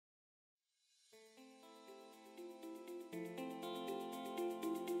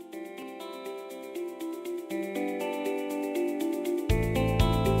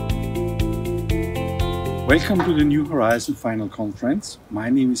Welcome to the NewHoRRIzon Final Conference. My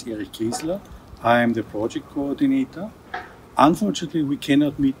name is Erich Griesler. I am the project coordinator. Unfortunately, we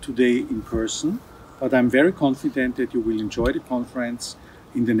cannot meet today in person, but I'm very confident that you will enjoy the conference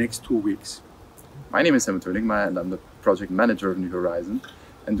in the next 2 weeks. My name is Helmut Höllingmeier and I'm the project manager of NewHoRRIzon.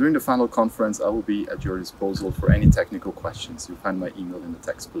 And during the final conference, I will be at your disposal for any technical questions. You'll find my email in the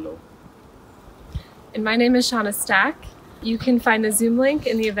text below. And my name is Shauna Stack. You can find the Zoom link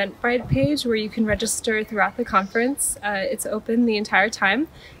in the Eventbrite page where you can register throughout the conference. It's open the entire time,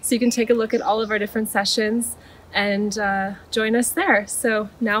 so you can take a look at all of our different sessions and join us there. So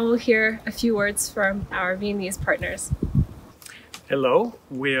now we'll hear a few words from our Viennese partners. Hello,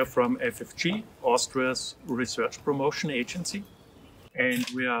 we are from FFG, Austria's research promotion agency, and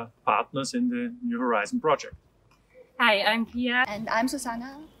we are partners in the NewHoRRIzon project. Hi, I'm Pia. And I'm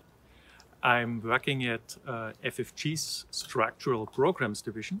Susanna. I'm working at FFG's Structural Programs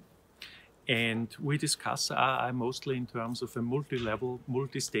Division, and we discuss RRI mostly in terms of a multi-level,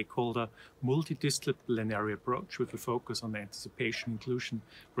 multi-stakeholder, multidisciplinary approach with a focus on anticipation, inclusion,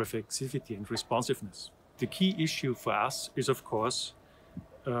 reflexivity, and responsiveness. The key issue for us is, of course,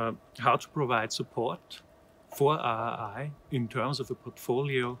 how to provide support for RRI in terms of a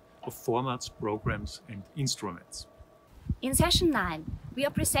portfolio of formats, programs, and instruments. In session 9, we are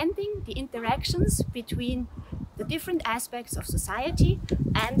presenting the interactions between the different aspects of society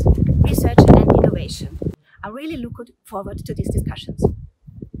and research and innovation. I really look forward to these discussions.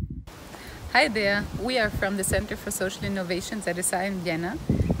 Hi there, we are from the Center for Social Innovations at RRI in Vienna.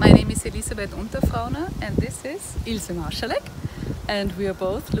 My name is Elisabeth Unterfrauner and this is Ilse Marschalek. And we are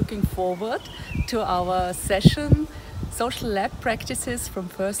both looking forward to our session, Social Lab Practices from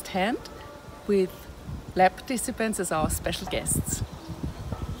First Hand, with lab participants as our special guests.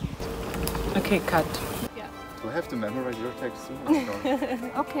 Okay, cut. Yeah. Do I have to memorize your text too?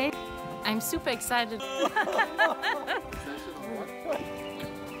 Okay. I'm super excited.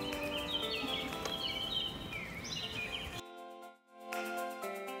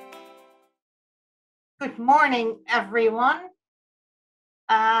 Good morning, everyone.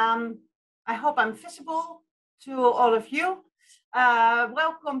 I hope I'm visible to all of you.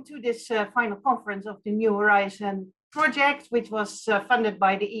 Welcome to this final conference of the NewHoRRIzon project, which was funded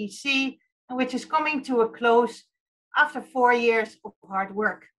by the EC and which is coming to a close after 4 years of hard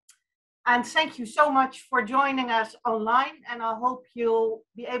work. And thank you so much for joining us online, and I hope you'll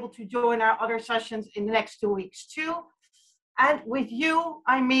be able to join our other sessions in the next 2 weeks too. And with you,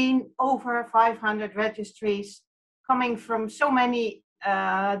 I mean over 500 registries coming from so many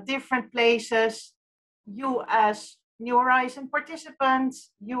different places, you as NewHoRRIzon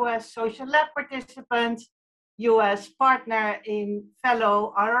participants, you as social lab participants, you as partner in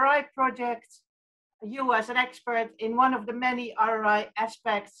fellow RRI projects, you as an expert in one of the many RRI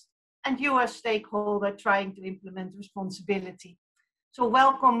aspects, and you as stakeholder trying to implement responsibility. So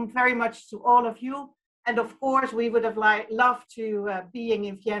welcome very much to all of you. And of course, we would have loved to being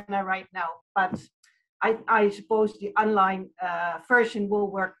in Vienna right now, but I suppose the online version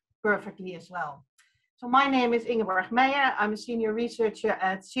will work perfectly as well. So my name is Ingeborg Meijer. I'm a senior researcher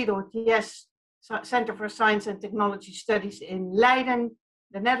at CIDO-TS, Center for Science and Technology Studies in Leiden,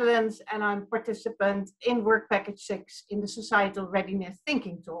 the Netherlands, and I'm a participant in Work Package 6 in the Societal Readiness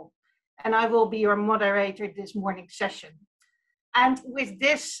Thinking Tool. And I will be your moderator this morning's session. And with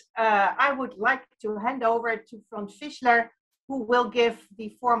this, I would like to hand over to Franz Fischler, who will give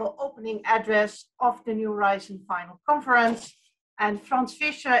the formal opening address of the NewHoRRIzon Final Conference. And Franz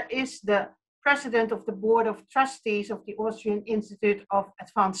Fischler is the President of the Board of Trustees of the Austrian Institute of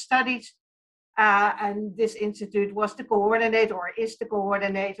Advanced Studies. And this institute was the coordinator, or is the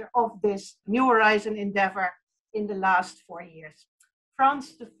coordinator, of this NewHoRRIzon endeavor in the last 4 years.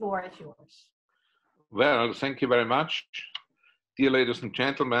 Franz, the floor is yours. Well, thank you very much. Dear ladies and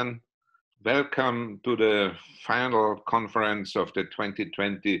gentlemen, welcome to the final conference of the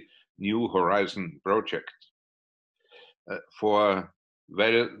 2020 NewHoRRIzon project. For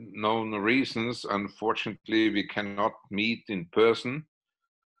well-known reasons, unfortunately, we cannot meet in person,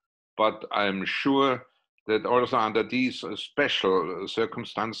 but I'm sure that also under these special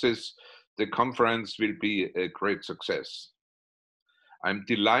circumstances, the conference will be a great success. I'm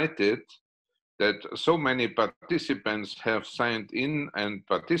delighted that so many participants have signed in and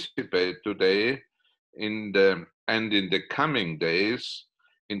participate today in the coming days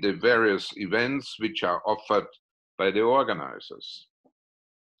in the various events which are offered by the organizers.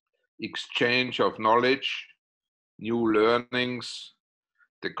 Exchange of knowledge, new learnings,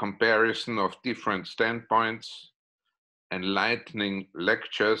 the comparison of different standpoints, enlightening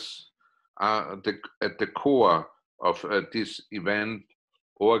lectures are at the core of this event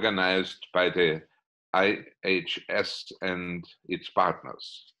organized by the IHS and its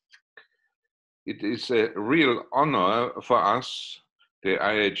partners. It is a real honor for us, the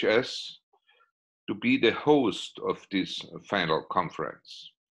IHS, to be the host of this final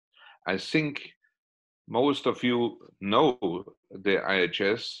conference. I think most of you know the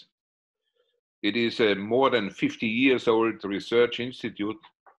IHS. It is a more than 50 years old research institute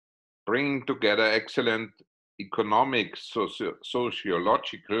bringing together excellent economic,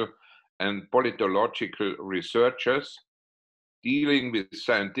 sociological, and politological researchers dealing with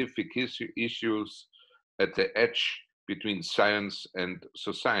scientific issues at the edge between science and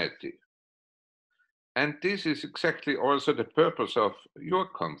society. And this is exactly also the purpose of your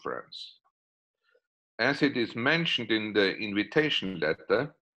conference. As it is mentioned in the invitation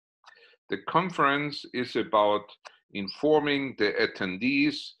letter, the conference is about informing the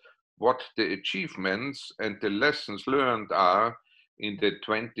attendees what the achievements and the lessons learned are in the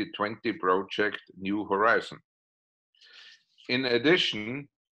 2020 project NewHoRRIzon. In addition,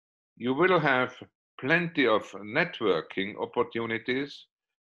 you will have plenty of networking opportunities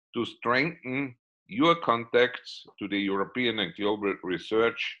to strengthen your contacts to the European and global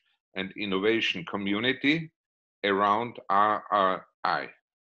research and innovation community around RRI.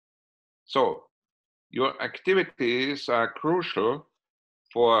 So, your activities are crucial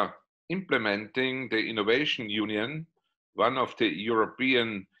for implementing the Innovation Union, one of the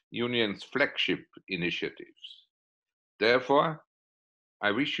European Union's flagship initiatives. Therefore,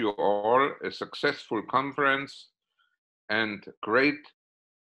 I wish you all a successful conference and great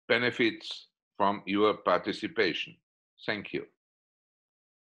benefits from your participation. Thank you.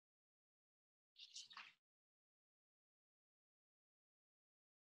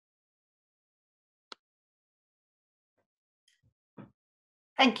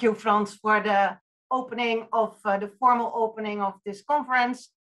 Thank you, Frans, for the opening of the formal opening of this conference.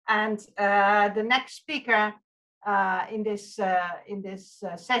 And the next speaker in this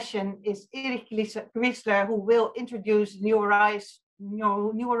session is Erik Griesler, who will introduce NewHoRRIzon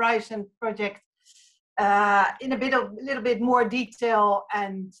project in a little bit more detail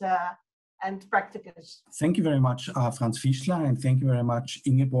and practicals. Thank you very much, Franz Fischler, and thank you very much,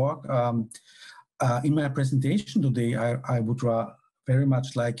 Ingeborg. In my presentation today, I would very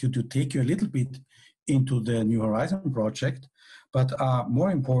much like you to take you a little bit into the NewHoRRIzon project. But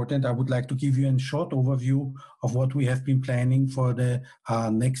more important, I would like to give you a short overview of what we have been planning for the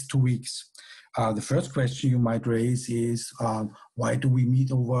next 2 weeks. The first question you might raise is, why do we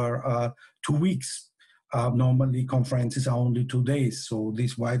meet over 2 weeks? Normally conferences are only 2 days, so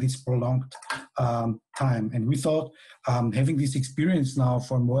why this prolonged time? And we thought, having this experience now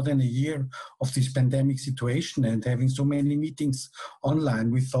for more than a year of this pandemic situation and having so many meetings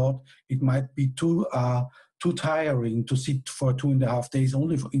online, we thought it might be too tiring to sit for 2.5 days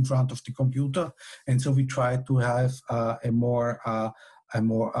only in front of the computer. And so we tried to have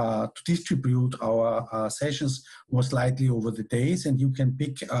to distribute our sessions more slightly over the days, and you can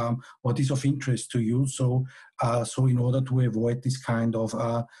pick what is of interest to you. So in order to avoid this kind of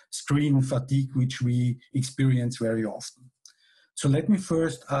screen fatigue, which we experience very often. So let me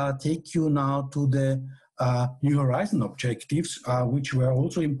first take you now to the NewHoRRIzon objectives, which were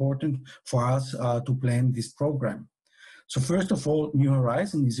also important for us to plan this program. So first of all,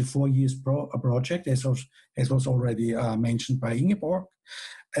 NewHoRRIzon is a 4-year project, as was already mentioned by Ingeborg,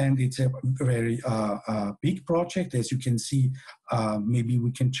 and it's a very big project. As you can see, maybe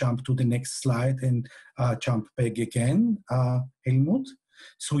we can jump to the next slide and jump back again, Helmut.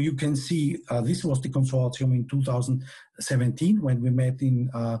 So you can see this was the consortium in 2017 when we met in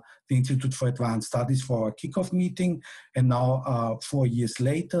the Institute for Advanced Studies for our kickoff meeting, and now 4 years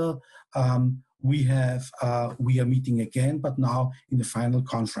later, we are meeting again, but now in the final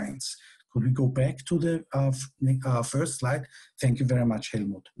conference. Could we go back to the first slide? Thank you very much,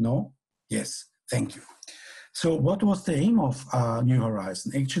 Helmut. No? Yes, thank you. So what was the aim of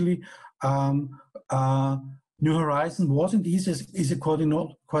NewHoRRIzon? Actually, NewHoRRIzon was and is a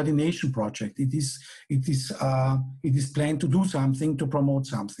coordination project. It is planned to do something, to promote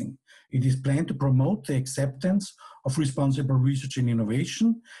something. It is planned to promote the acceptance of responsible research and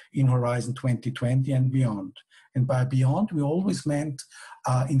innovation in Horizon 2020 and beyond. And by beyond, we always meant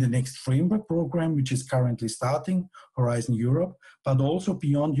in the next framework program, which is currently starting, Horizon Europe, but also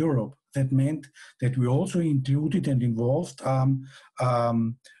beyond Europe. That meant that we also included and involved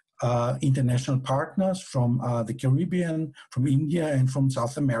international partners from the Caribbean, from India, and from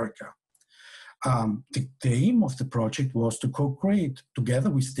South America. The aim of the project was to co-create, together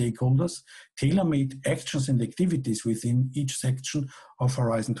with stakeholders, tailor-made actions and activities within each section of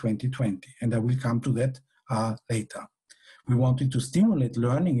Horizon 2020. And I will come to that later. We wanted to stimulate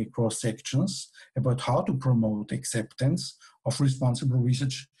learning across sections about how to promote acceptance of responsible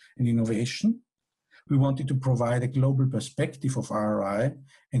research and innovation. We wanted to provide a global perspective of RRI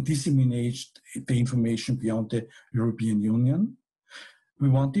and disseminate the information beyond the European Union. We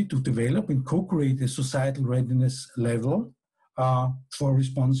wanted to develop and co-create a societal readiness level for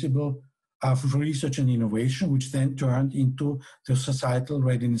responsible for research and innovation, which then turned into the societal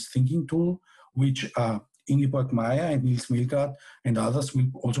readiness thinking tool, which Ingeborg Meyer and Nils Milgaard and others will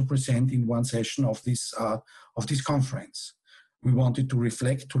also present in one session of this conference. We wanted to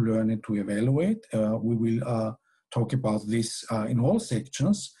reflect, to learn, and to evaluate. We will talk about this in all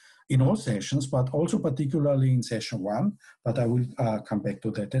sessions, but also particularly in session 1, but I will come back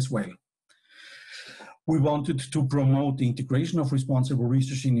to that as well. We wanted to promote the integration of responsible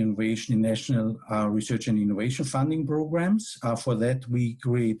research and innovation in national research and innovation funding programs. For that, we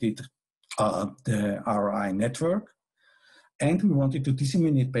created the RRI network. And we wanted to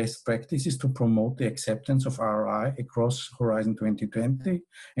disseminate best practices to promote the acceptance of RRI across Horizon 2020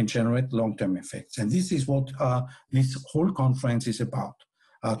 and generate long-term effects. And this is what this whole conference is about,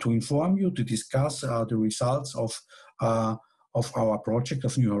 to inform you, to discuss the results of our project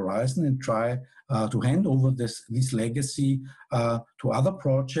of New Horizon and try to hand over this legacy to other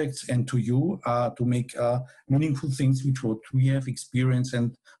projects and to you to make meaningful things which what we have experienced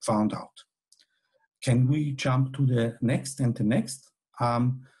and found out. Can we jump to the next and the next?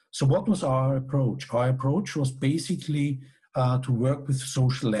 So what was our approach? Our approach was basically to work with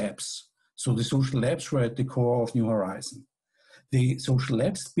social labs. So the social labs were at the core of New Horizon. The social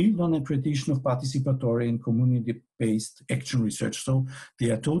labs build on a tradition of participatory and community-based action research. So they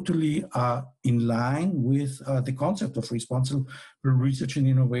are totally in line with the concept of responsible research and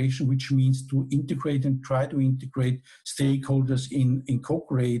innovation, which means to integrate and try to integrate stakeholders in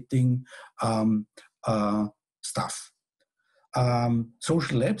co-creating stuff.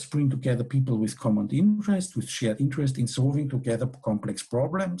 Social labs bring together people with common interest, with shared interest in solving together complex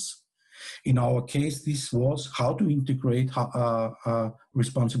problems. In our case, this was how to integrate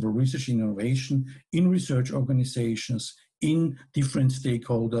responsible research and innovation in research organizations, in different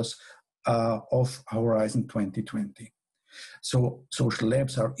stakeholders of Horizon 2020. So social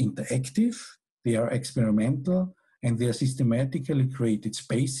labs are interactive, they are experimental, and they are systematically created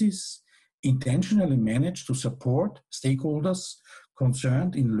spaces intentionally managed to support stakeholders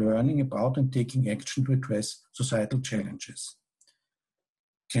concerned in learning about and taking action to address societal challenges.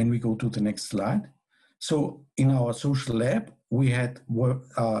 Can we go to the next slide? So in our social lab, we had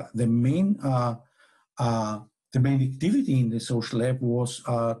the main activity in the social lab was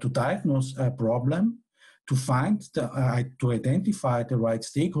to diagnose a problem, to find to identify the right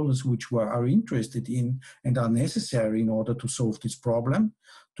stakeholders which are interested in and are necessary in order to solve this problem,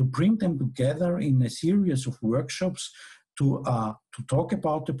 to bring them together in a series of workshops to talk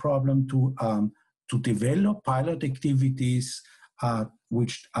about the problem, to develop pilot activities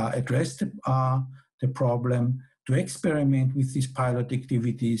which address the problem, to experiment with these pilot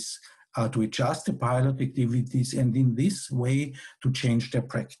activities, to adjust the pilot activities, and in this way to change their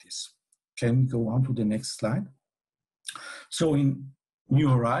practice. Can we go on to the next slide? So in New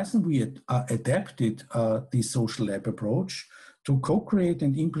Horizon, we adapted this social lab approach to co-create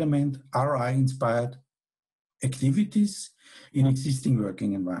and implement RRI-inspired activities in existing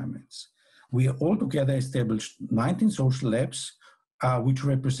working environments. We altogether established 19 social labs which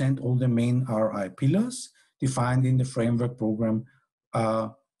represent all the main RRI pillars defined in the framework program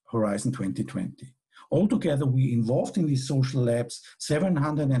Horizon 2020. Altogether, we involved in these social labs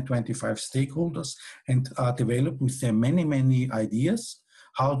 725 stakeholders and developed with them many ideas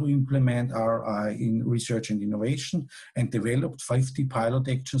how to implement RRI in research and innovation, and developed 50 pilot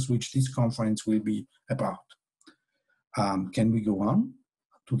actions, which this conference will be about. Can we go on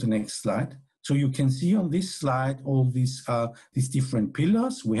to the next slide? So you can see on this slide all these different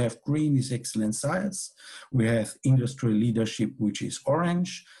pillars. We have green is excellent science. We have industrial leadership, which is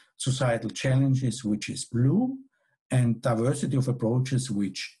orange, societal challenges, which is blue, and diversity of approaches,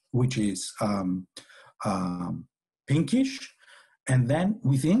 which is pinkish. And then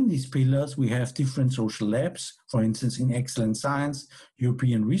within these pillars, we have different social labs. For instance, in excellent science,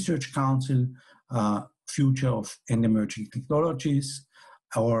 European Research Council, future of and emerging technologies,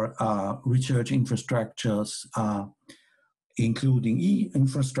 our research infrastructures, including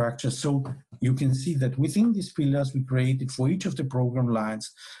e-infrastructure. So you can see that within these pillars, we created for each of the program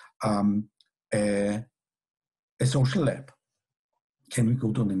lines a social lab. Can we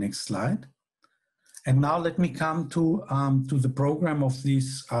go to the next slide? And now let me come to the program of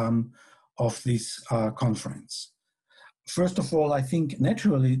this conference. first of all, I think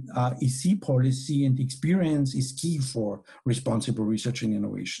naturally EC policy and experience is key for responsible research and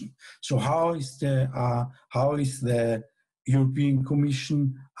innovation. So how is the European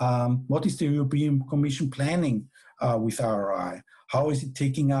Commission, what is the European Commission planning with RRI? How is it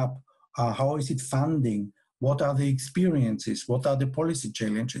taking up? How is it funding? What are the experiences? What are the policy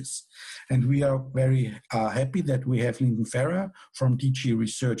challenges? And we are very happy that we have Lyndon Ferrer from DG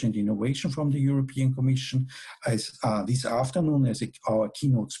Research and Innovation from the European Commission as this afternoon as our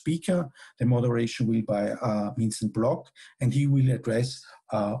keynote speaker. The moderation will be by Vincent Block, and he will address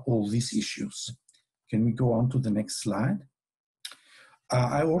all these issues. Can we go on to the next slide?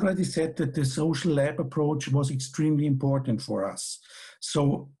 I already said that the social lab approach was extremely important for us.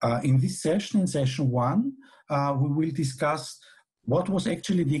 So in this session, in session 1, we will discuss what was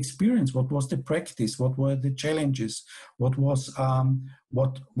actually the experience, what was the practice, what were the challenges, what were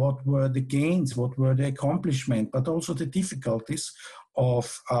the gains, what were the accomplishments, but also the difficulties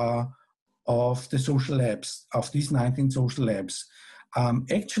of the social labs, of these 19 social labs.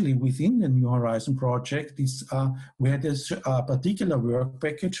 Actually, within the New Horizon project, we had a particular work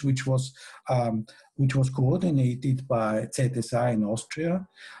package which was coordinated by ZSI in Austria,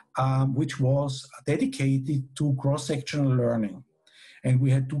 which was dedicated to cross-sectional learning. And we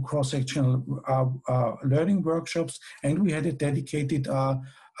had 2 cross-sectional learning workshops, and we had a dedicated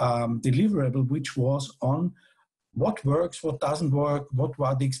deliverable which was on what works, what doesn't work, what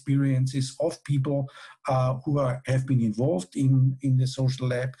were the experiences of people who have been involved in the social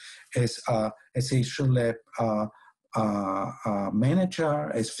lab as a social lab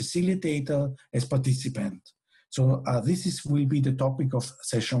manager, as facilitator, as participant. So this will be the topic of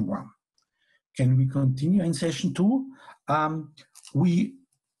session 1. Can we continue in session 2? We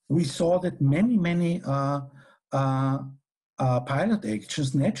saw that many pilot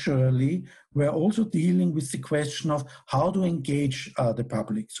actions naturally were also dealing with the question of how to engage the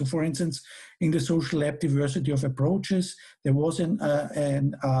public. So, for instance, in the social lab diversity of approaches, there was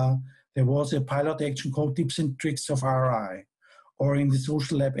a pilot action called Tips and Tricks of RRI, or in the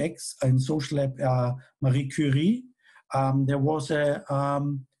social lab Marie Curie, the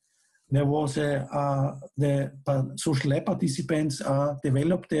social lab participants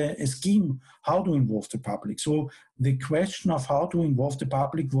developed a scheme how to involve the public. So the question of how to involve the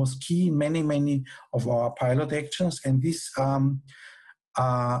public was key in many of our pilot actions, and this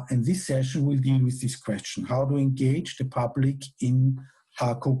session will deal with this question: how to engage the public in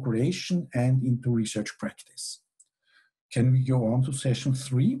co-creation and into research practice. Can we go on to session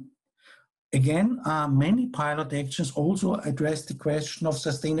 3? Again, many pilot actions also address the question of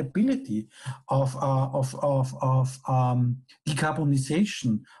sustainability, of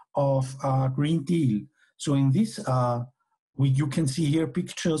decarbonization, of Green Deal. So in this, you can see here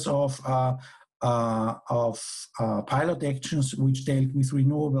pictures of pilot actions which dealt with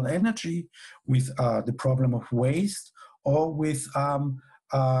renewable energy, with the problem of waste, or with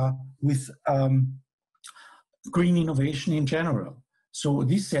green innovation in general. So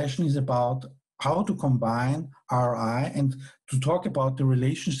this session is about how to combine RRI and to talk about the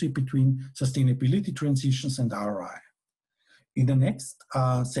relationship between sustainability transitions and RRI. In the next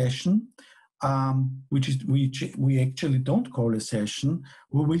session, which we actually don't call a session,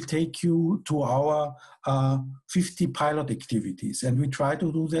 we will take you to our 50 pilot activities, and we try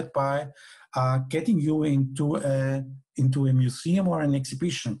to do that by getting you into a museum or an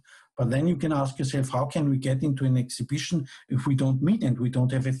exhibition. But then you can ask yourself, how can we get into an exhibition if we don't meet and we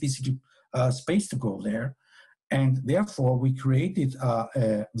don't have a physical space to go there? And therefore, we created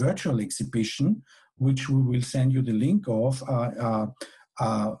a virtual exhibition, which we will send you the link of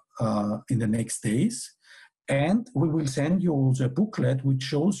in the next days. And we will send you also a booklet which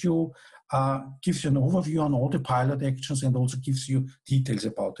shows you, gives you an overview on all the pilot actions and also gives you details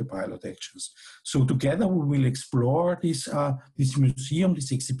about the pilot actions. So together we will explore this museum,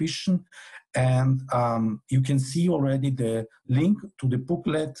 this exhibition, and you can see already the link to the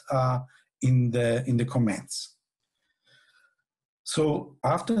booklet in the comments. So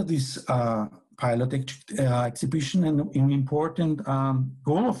after this pilot exhibition, and an important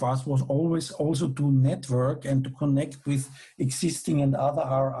goal of us was always also to network and to connect with existing and other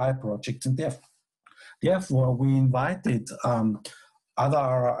RRI projects, and therefore we invited other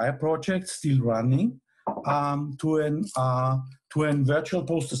RRI projects still running to a virtual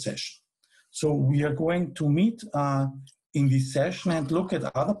poster session. So we are going to meet in this session and look at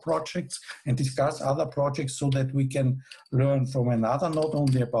other projects and discuss other projects so that we can learn from another, not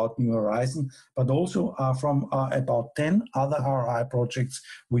only about New Horizon, but also from about 10 other RRI projects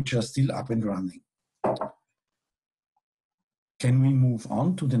which are still up and running. Can we move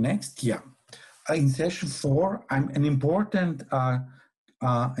on to the next? Yeah. In session 4, an important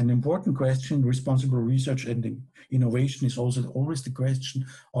question, responsible research and innovation, is also always the question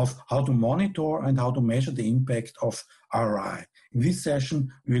of how to monitor and how to measure the impact of RRI. In this session,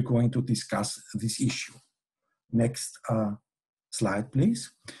 we are going to discuss this issue. Next slide,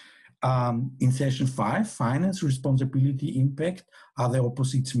 please. In session 5, finance, responsibility, impact, are the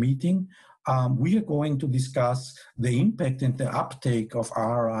opposites meeting. We are going to discuss the impact and the uptake of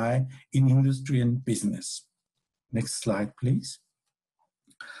RRI in industry and business. Next slide, please.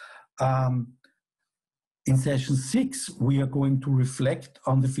 In session 6, we are going to reflect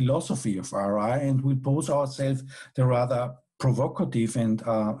on the philosophy of RRI, and we pose ourselves the rather provocative and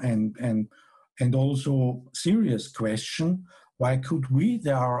also serious question: why could we,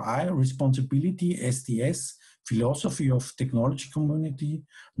 the RRI, responsibility, SDS, philosophy of technology community,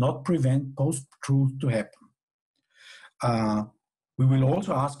 not prevent post-truth to happen? We will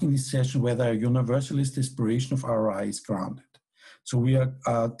also ask in this session whether a universalist aspiration of RRI is grounded. So we are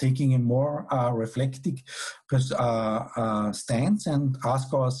taking a more reflective stance and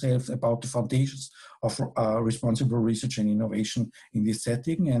ask ourselves about the foundations of responsible research and innovation in this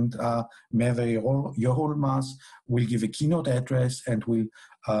setting. And Merve Joholmas will give a keynote address, and we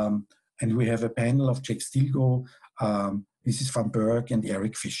have a panel of Jack Stilgo, Mrs. Van Berg, and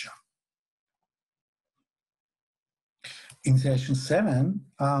Eric Fischer. In session 7,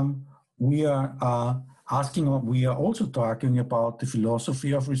 we are also talking about the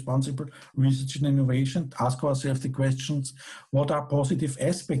philosophy of responsible research and innovation. Ask ourselves the questions: what are positive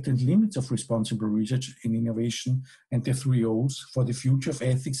aspects and limits of responsible research and innovation, and the 3 O's for the future of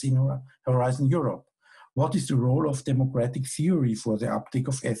ethics in Horizon Europe? What is the role of democratic theory for the uptake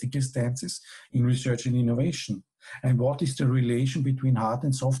of ethical stances in research and innovation? And what is the relation between hard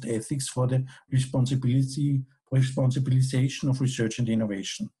and soft ethics for the responsibilization of research and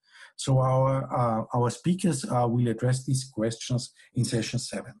innovation? So our speakers will address these questions in session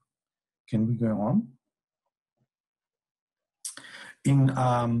 7. Can we go on?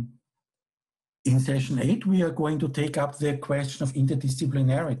 In session 8, we are going to take up the question of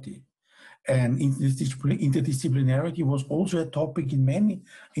interdisciplinarity. And interdisciplinarity was also a topic in many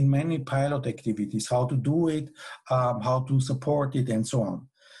pilot activities: how to do it, how to support it, and so on.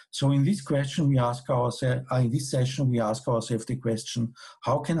 So in this question, we ask ourselves, in this session, we ask ourselves the question: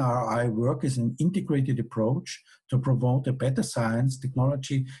 how can RRI work as an integrated approach to promote a better science,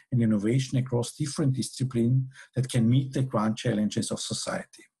 technology, and innovation across different disciplines that can meet the grand challenges of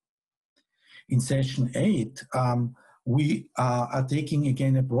society? In session 8, we are taking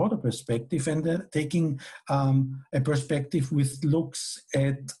again a broader perspective and taking a perspective which looks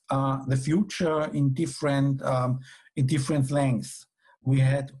at the future in different lengths. We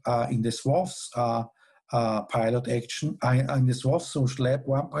had in the SWOF's pilot action, in the SWOF Social Lab,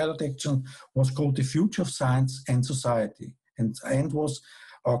 one pilot action was called The Future of Science and Society, and was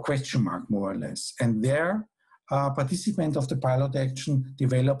a question mark, more or less. And there, participants of the pilot action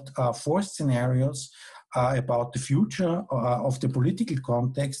developed 4 scenarios about the future of the political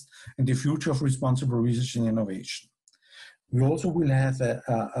context and the future of responsible research and innovation. We also will have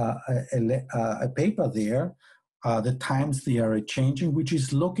a paper there, The Times They Are Changing, which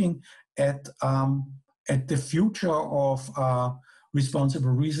is looking at the future of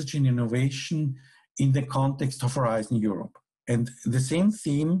responsible research and innovation in the context of Horizon Europe. And the same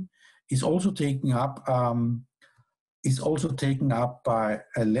theme is also taken up by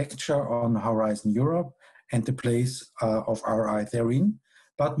a lecture on Horizon Europe and the place of RRI therein,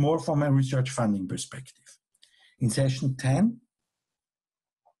 but more from a research funding perspective. In session 10,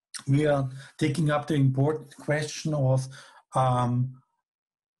 we are taking up the important question of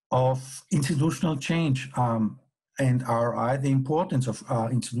institutional change and RRI, the importance of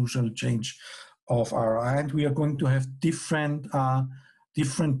institutional change of RRI, and we are going to have different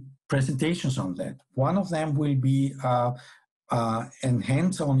presentations on that. One of them will be an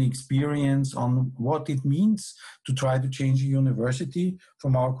hands-on experience on what it means to try to change a university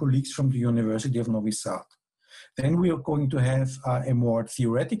from our colleagues from the University of Novi Sad. Then we are going to have a more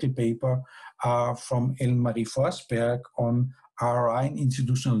theoretical paper from Ellen-Marie Forsberg on RRI and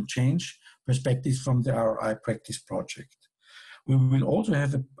institutional change, perspectives from the RRI practice project. We will also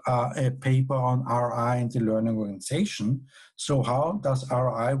have a paper on RRI and the learning organization. So how does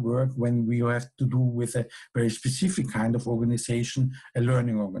RRI work when we have to do with a very specific kind of organization, a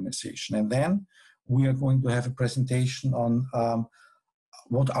learning organization? And then we are going to have a presentation on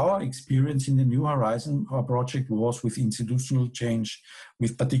what our experience in the NewHoRRIzon project was with institutional change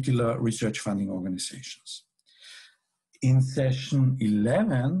with particular research funding organizations. In session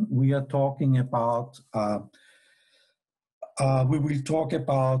 11, we are talking about We will talk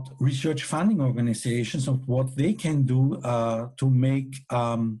about research funding organizations and what they can do to make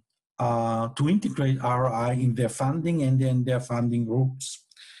to integrate RRI in their funding and in their funding groups.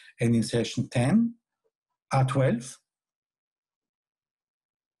 And in session 12,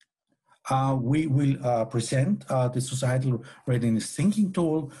 we will present the societal readiness thinking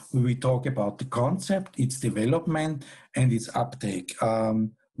tool. We will talk about the concept, its development, and its uptake,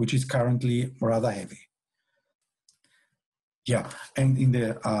 which is currently rather heavy. Yeah, and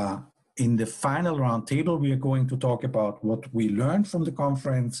in the final roundtable, we are going to talk about what we learned from the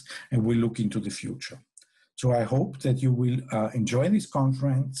conference, and we look into the future. So I hope that you will enjoy this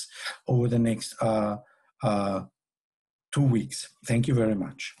conference over the next 2 weeks. Thank you very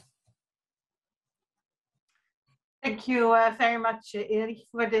much. Thank you very much, Erich,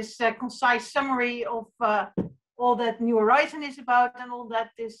 for this concise summary of all that NewHoRRIzon is about and all that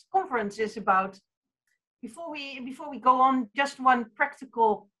this conference is about. Before we go on, just one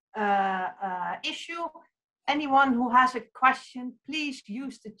practical issue. Anyone who has a question, please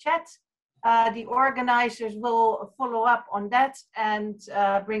use the chat. The organizers will follow up on that and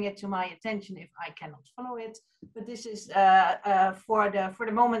bring it to my attention if I cannot follow it. But this is for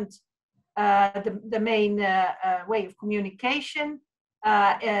the moment the main way of communication.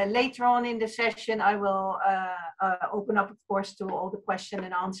 Later on in the session, I will open up, of course, to all the question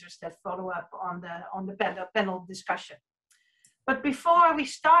and answers that follow up on the panel discussion. But before we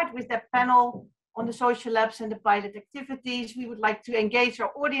start with that panel on the social labs and the pilot activities, we would like to engage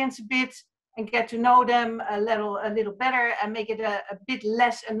our audience a bit and get to know them a little better and make it a bit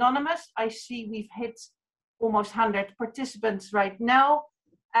less anonymous. I see we've hit almost 100 participants right now,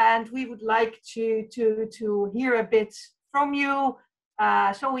 and we would like to hear a bit from you.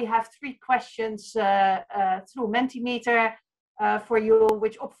 So we have 3 questions through Mentimeter for you,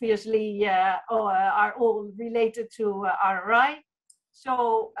 which obviously are all related to RRI.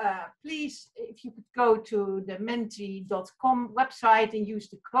 So please, if you could go to the menti.com website and use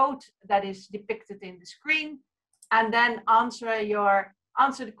the code that is depicted in the screen, and then answer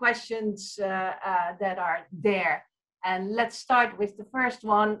the questions that are there. And let's start with the first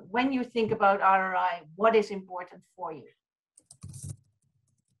one. When you think about RRI, what is important for you?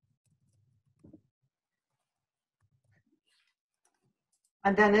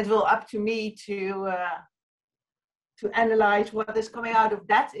 And then it will up to me to analyze what is coming out of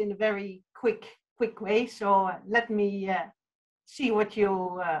that in a very quick way. So let me see what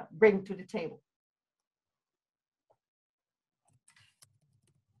you bring to the table.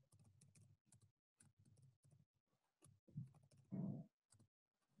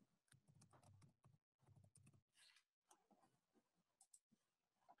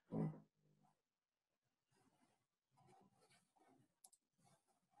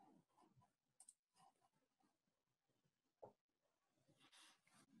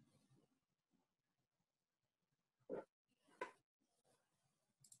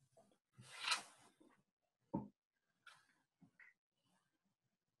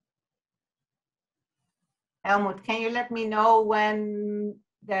 Helmut, can you let me know when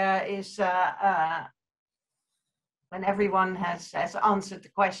there is when everyone has answered the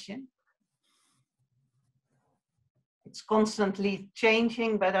question? It's constantly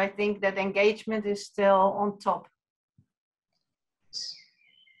changing, but I think that engagement is still on top.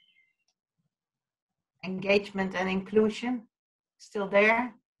 Engagement and inclusion, still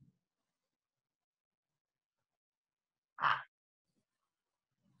there?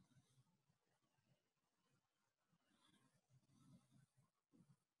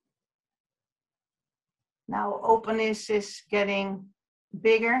 Now openness is getting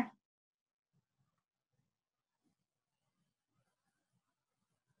bigger.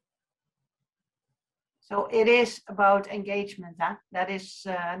 So it is about engagement. Huh? That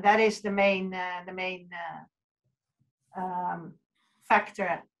is the main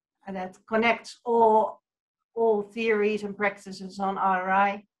factor that connects all theories and practices on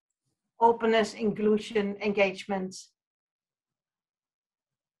RRI. Openness, inclusion, engagement,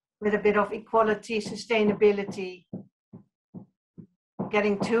 with a bit of equality, sustainability,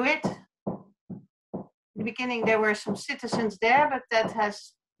 getting to it. In the beginning, there were some citizens there, but that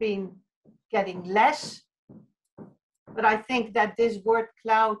has been getting less. But I think that this word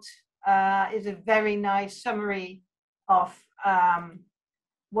cloud is a very nice summary of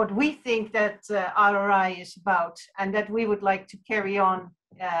what we think that RRI is about, and that we would like to carry on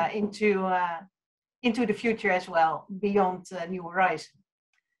into the future as well, beyond NewHoRRIzon.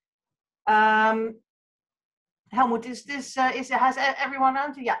 Helmut, has everyone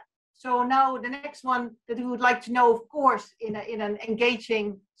answered? Yeah. So now the next one that we would like to know, of course, in an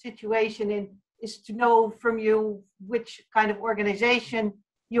engaging situation is to know from you which kind of organization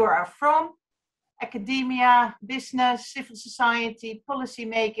you are from. Academia, business, civil society, policy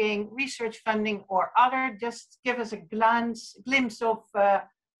making, research funding, or other. Just give us a glimpse of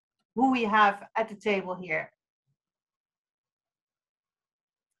who we have at the table here.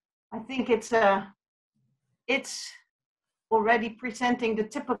 I think it's already presenting the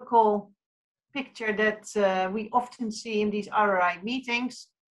typical picture that we often see in these RRI meetings.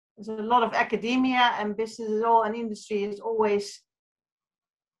 There's a lot of academia, and business and industry is always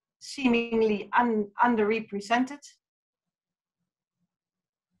seemingly underrepresented.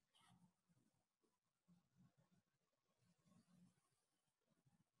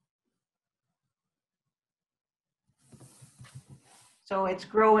 So it's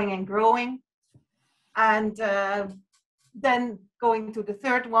growing and growing. And then going to the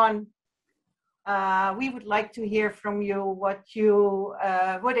third one, we would like to hear from you what you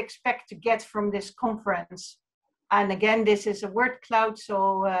would expect to get from this conference. And again, this is a word cloud,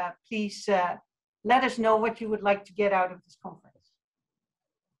 so please let us know what you would like to get out of this conference.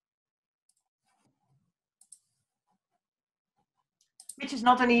 Which is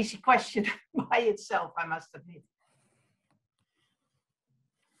not an easy question by itself, I must admit.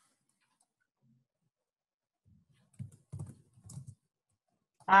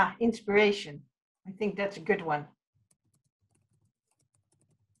 Inspiration. I think that's a good one.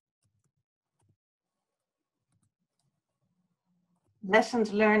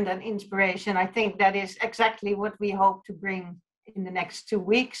 Lessons learned and inspiration. I think that is exactly what we hope to bring in the next 2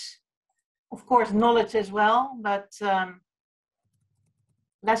 weeks. Of course, knowledge as well, but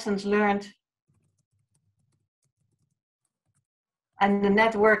lessons learned. And the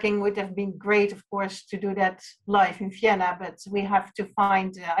networking would have been great, of course, to do that live in Vienna, but we have to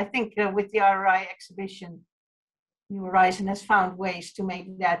find, I think with the RRI exhibition, NewHoRRIzon has found ways to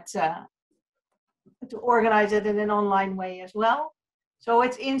make that, to organize it in an online way as well. So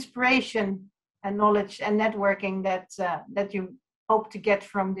it's inspiration and knowledge and networking that that you hope to get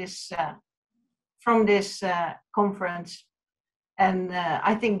from this conference, and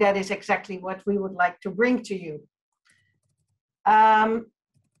I think that is exactly what we would like to bring to you.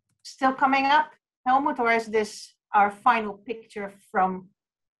 Still coming up, Helmut, or is this our final picture from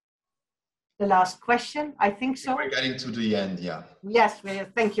the last question? I think so. We're getting to the end, yeah. Yes,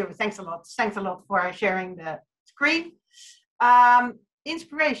 thank you. Thanks a lot. Thanks a lot for sharing the screen.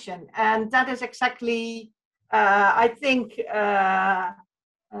 Inspiration, and that is exactly, I think,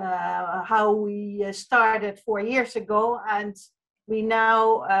 how we started 4 years ago, and we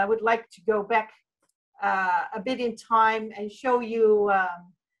now would like to go back a bit in time and show you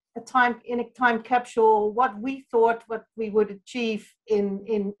in a time capsule what we thought, what we would achieve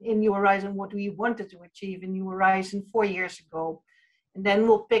in NewHoRRIzon, what we wanted to achieve in NewHoRRIzon 4 years ago, and then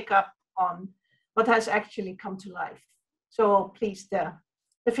we'll pick up on what has actually come to life. So please, the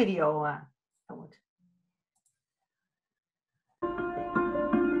video, Helmut.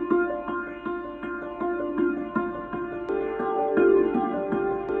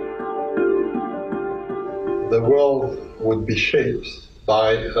 The world would be shaped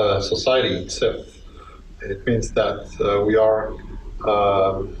by society itself. It means that we are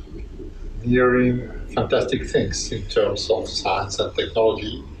nearing fantastic things in terms of science and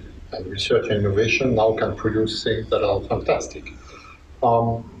technology, and research and innovation now can produce things that are fantastic.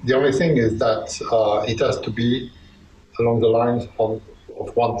 The only thing is that it has to be along the lines of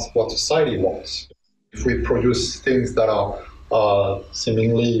what society wants. If we produce things that are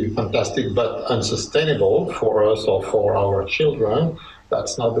seemingly fantastic but unsustainable for us or for our children,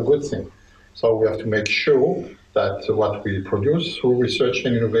 that's not a good thing. So we have to make sure that what we produce through research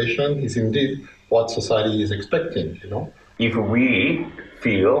and innovation is indeed what society is expecting, you know. If we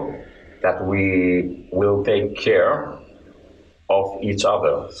feel that we will take care of each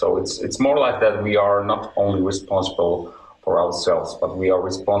other, so it's more like that we are not only responsible for ourselves, but we are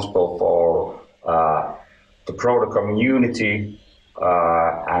responsible for the broader community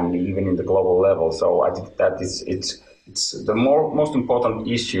and even in the global level. So I think that it's the most important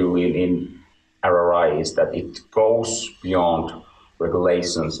issue in RRI is that it goes beyond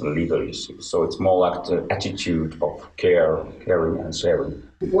regulations and legal issues. So it's more like the attitude of caring and sharing.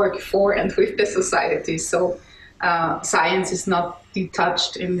 Work for and with the society. So science is not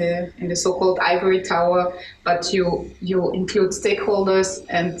detached in the so-called ivory tower, but you include stakeholders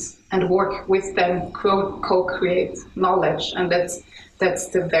and work with them, co-create knowledge, and that's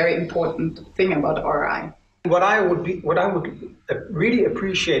the very important thing about RRI. What I would really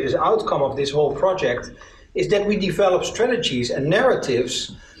appreciate as outcome of this whole project is that we develop strategies and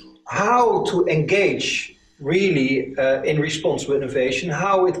narratives how to engage really in responsible innovation,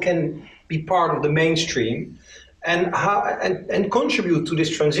 how it can be part of the mainstream and contribute to this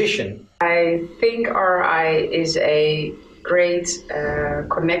transition? I think RRI is a great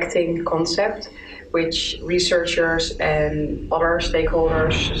connecting concept which researchers and other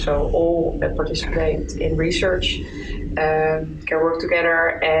stakeholders, so all that participate in research, can work together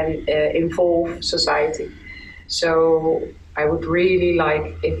and involve society. So I would really like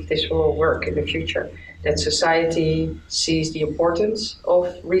if this will work in the future, that society sees the importance of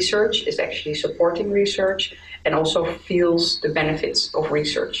research, is actually supporting research, and also feels the benefits of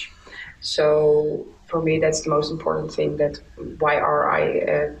research. So for me, that's the most important thing, that why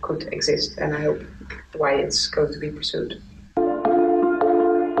RRI could exist, and I hope why it's going to be pursued.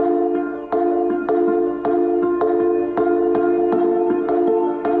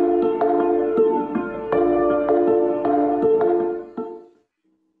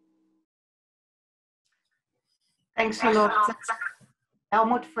 Thanks a lot,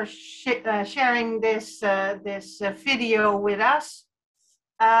 Helmut, for sharing this video with us.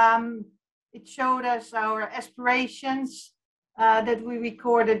 It showed us our aspirations that we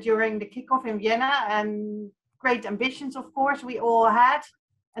recorded during the kickoff in Vienna, and great ambitions, of course, we all had,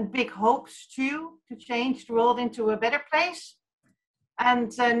 and big hopes too, to change the world into a better place. And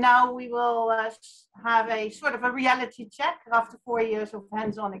now we will have a sort of a reality check after 4 years of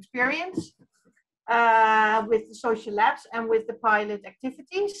hands-on experience with the social labs and with the pilot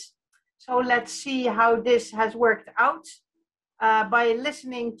activities. So let's see how this has worked out by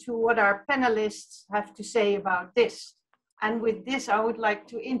listening to what our panelists have to say about this. And with this, I would like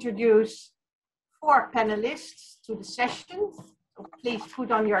to introduce 4 panelists to the session. So please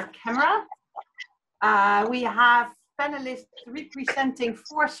put on your camera. We have panelists representing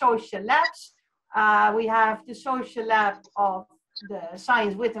 4 social labs. We have the social lab of the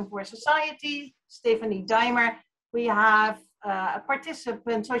Science with and for Society, Stephanie Daimer. We have a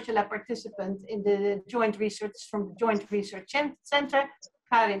participant, social lab participant in the joint research from the Joint Research Center,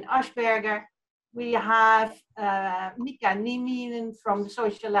 Karin Aschberger. We have Mika Nieminen from the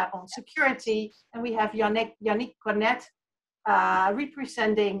social lab on security, and we have Yannick Cornet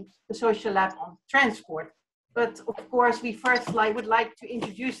representing the social lab on transport. But of course, we first would like to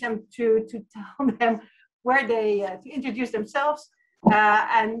introduce them to tell them where they, to introduce themselves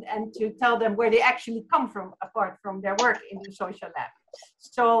and to tell them where they actually come from, apart from their work in the social lab.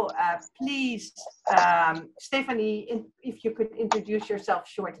 So please, Stephanie, if you could introduce yourself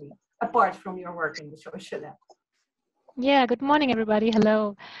shortly, apart from your work in the social lab. Yeah, good morning, everybody.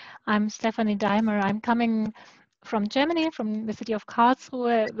 Hello, I'm Stephanie Daimer. I'm coming from Germany, from the city of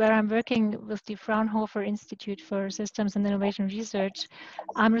Karlsruhe, where I'm working with the Fraunhofer Institute for Systems and Innovation Research.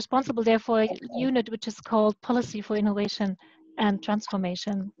 I'm responsible there for a unit which is called Policy for Innovation and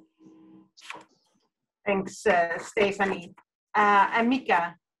Transformation. Thanks, Stephanie. And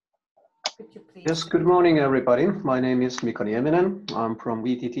Mika, could you please? Yes, good morning, everybody. My name is Mika Nieminen. I'm from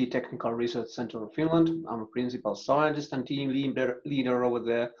VTT Technical Research Center of Finland. I'm a principal scientist and team leader over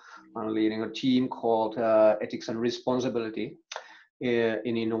there. I'm leading a team called Ethics and Responsibility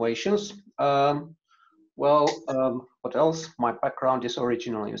in Innovations. What else? My background is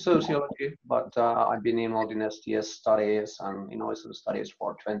originally in sociology, but I've been involved in STS studies and innovation studies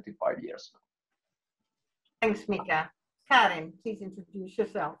for 25 years. Thanks, Mika. Karin, please introduce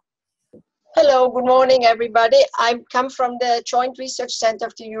yourself. Hello, good morning, everybody. I come from the Joint Research Center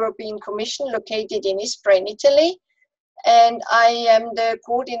of the European Commission, located in Ispra in Italy. And I am the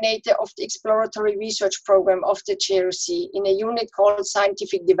coordinator of the exploratory research program of the JRC in a unit called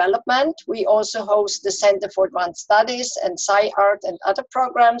Scientific Development. We also host the Center for Advanced Studies and SciArt and other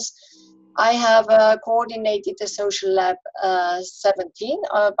programs. I have coordinated the Social Lab 17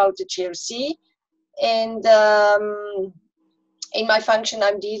 about the JRC. And in my function,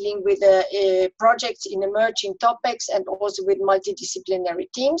 I'm dealing with projects in emerging topics and also with multidisciplinary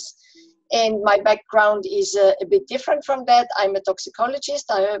teams. And my background is a bit different from that. I'm a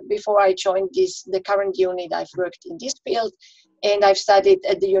toxicologist. Before I joined the current unit, I've worked in this field, and I've studied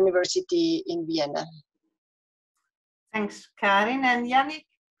at the university in Vienna. Thanks, Karin. And Yannick,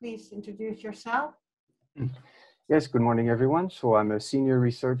 please introduce yourself. Yes, good morning, everyone. So I'm a senior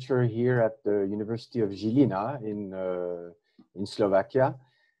researcher here at the University of Žilina in Slovakia.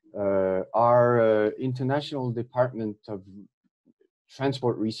 Our international department of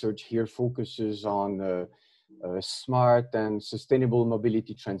transport research here focuses on smart and sustainable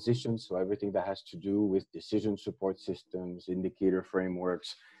mobility transition. So everything that has to do with decision support systems, indicator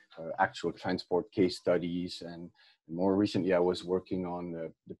frameworks, actual transport case studies. And more recently, I was working on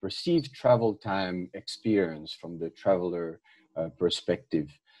the perceived travel time experience from the traveler perspective.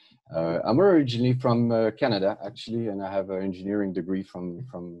 I'm originally from Canada, actually, and I have an engineering degree from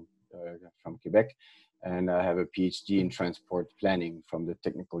from Quebec, and I have a PhD in transport planning from the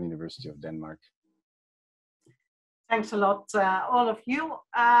Technical University of Denmark. Thanks a lot, all of you.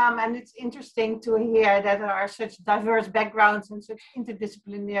 And it's interesting to hear that there are such diverse backgrounds and such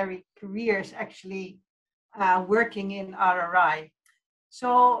interdisciplinary careers actually working in RRI.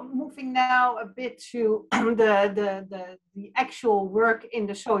 So moving now a bit to the actual work in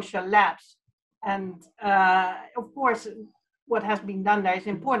the social labs. And of course, what has been done there is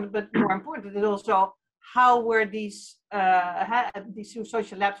important, but more important is also how were these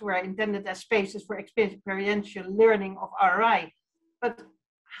social labs were intended as spaces for experiential learning of RRI. But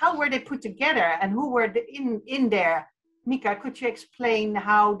how were they put together and who were in there? Mika, could you explain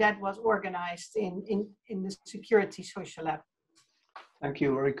how that was organized in the security social lab? Thank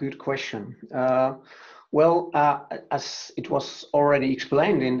you, very good question. As it was already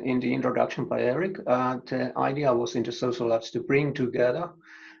explained in the introduction by Eric, the idea was in the social labs to bring together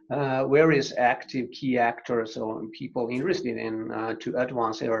various active key actors or people interested in to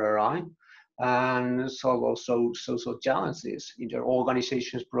advance RRI and solve also social challenges in their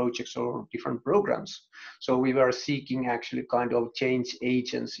organizations, projects, or different programs. So we were seeking actually kind of change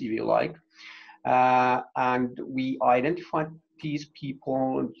agents, if you like, and we identified these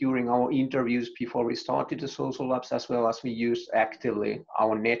people during our interviews before we started the social labs, as well as we used actively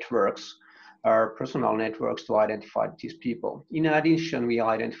our networks, our personal networks, to identify these people. In addition, we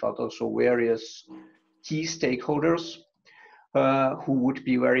identified also various key stakeholders who would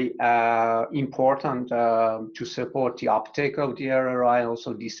be very important to support the uptake of the RRI,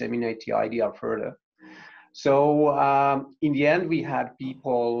 also disseminate the idea further. So in the end, we had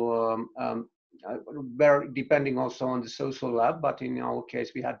people very depending also on the social lab, but in our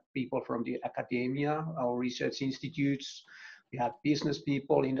case, we had people from the academia, our research institutes, we had business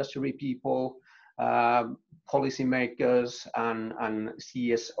people, industry people, policymakers, and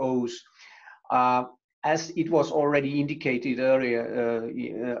CSOs. As it was already indicated earlier,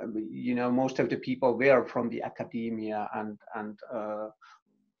 you know, most of the people were from the academia and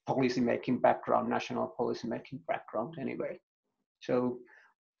policymaking background, national policymaking background anyway. So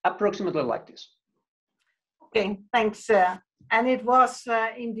approximately like this. Okay, thanks. And it was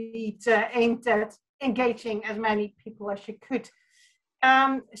indeed aimed at engaging as many people as you could.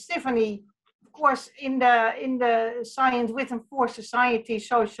 Stephanie, of course, in the Science with and for Society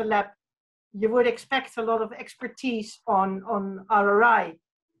social lab, you would expect a lot of expertise on RRI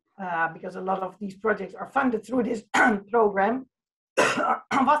because a lot of these projects are funded through this program.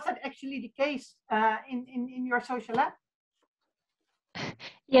 Was that actually the case in your social lab?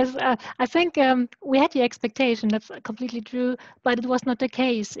 Yes, I think we had the expectation, that's completely true, but it was not the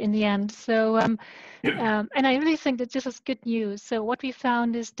case in the end. So, and I really think that this is good news. So what we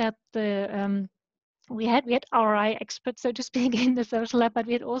found is that the we had RRI experts, so to speak, in the social lab, but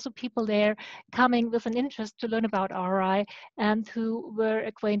we had also people there coming with an interest to learn about RRI and who were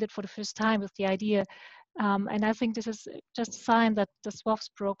acquainted for the first time with the idea. And I think this is just a sign that the SWOFS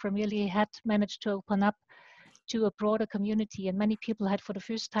program really had managed to open up to a broader community, and many people had for the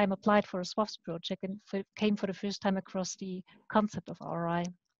first time applied for a SWOFS project and came for the first time across the concept of RRI.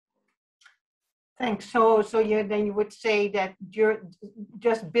 Thanks. So then you would say that you're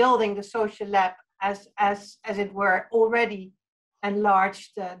just building the social lab as it were already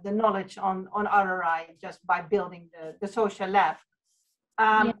enlarged the knowledge on RRI just by building the social lab.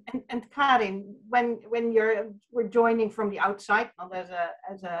 Yeah. And Karin, when we're joining from the outside, not as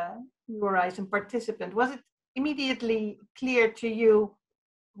a NewHoRRIzon participant, was it immediately clear to you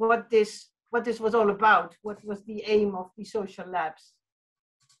what this was all about? What was the aim of the social labs?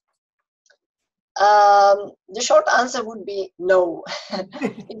 The short answer would be no.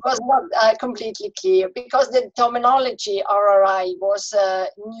 It was not completely clear because the terminology RRI was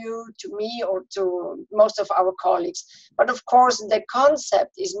new to me or to most of our colleagues. But of course, the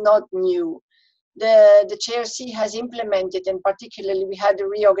concept is not new. The JRC has implemented, and particularly we had a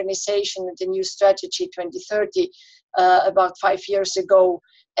reorganization of the new strategy 2030 about 5 years ago.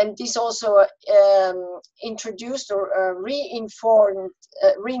 And this also introduced or reinforced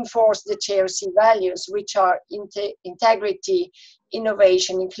the JRC values, which are integrity,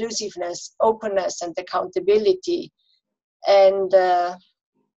 innovation, inclusiveness, openness, and accountability. And yeah.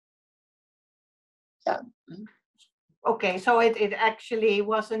 Okay, so it actually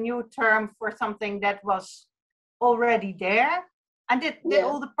was a new term for something that was already there. And did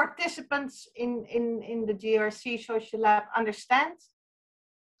all the participants in the JRC social lab understand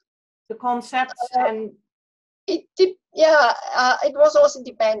the concepts? And it was also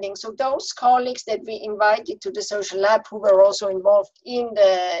depending. So those colleagues that we invited to the social lab who were also involved in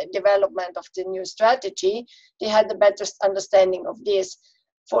the development of the new strategy, they had the better understanding of this.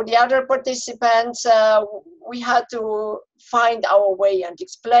 For the other participants, we had to find our way and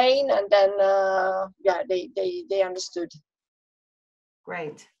explain, and then yeah, they understood.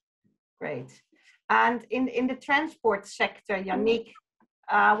 Great, great. And in the transport sector, Yannick,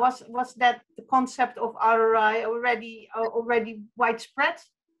 was that the concept of RRI already widespread?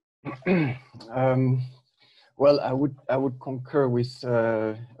 Well, I would concur with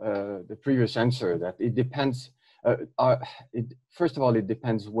the previous answer that it depends. First of all, it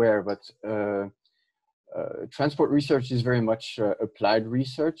depends where, but transport research is very much applied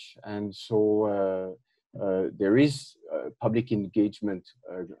research, and so there is public engagement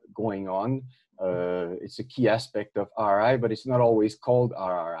going on. It's a key aspect of RRI, but it's not always called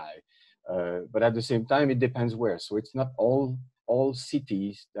RRI. But at the same time, it depends where. So it's not all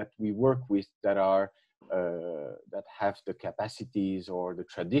cities that we work with that are that have the capacities or the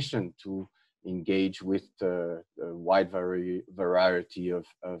tradition to engage with the wide variety of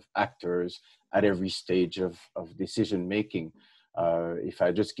actors at every stage of decision making. If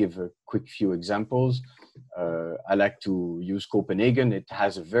I just give a quick few examples, I like to use Copenhagen. It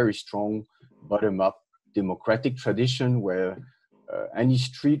has a very strong bottom-up democratic tradition where any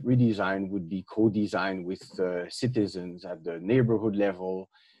street redesign would be co-designed with citizens at the neighborhood level,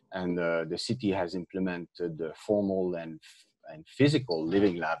 and the city has implemented formal and physical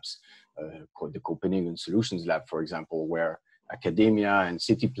living labs, called the Copenhagen Solutions Lab, for example, where academia and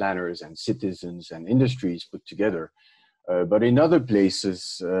city planners and citizens and industries put together. But in other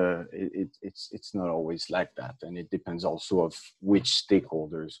places, it's not always like that, and it depends also of which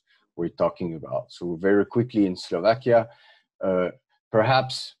stakeholders we're talking about. So very quickly in Slovakia,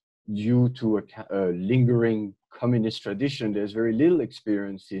 perhaps due to a lingering communist tradition, there's very little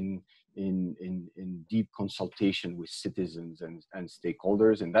experience in deep consultation with citizens and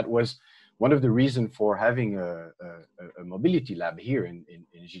stakeholders, and that was one of the reasons for having a mobility lab here in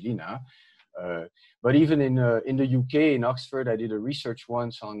Žilina. But even in the UK, in Oxford, I did a research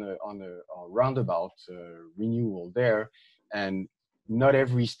once on a roundabout renewal there, and not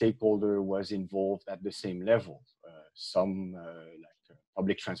every stakeholder was involved at the same level. Some like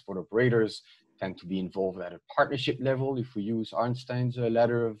public transport operators tend to be involved at a partnership level, if we use Arnstein's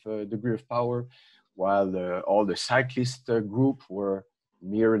ladder of degree of power, while all the cyclist group were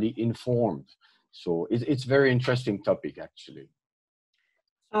merely informed. So it's very interesting topic, actually.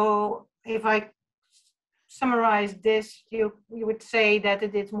 So if I summarize this, you would say that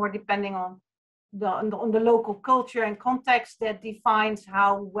it is more depending on the local culture and context that defines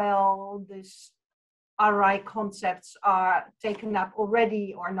how well this RRI concepts are taken up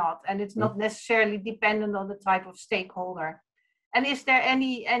already or not, and it's not necessarily dependent on the type of stakeholder. And is there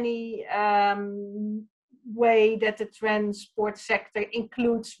any way that the transport sector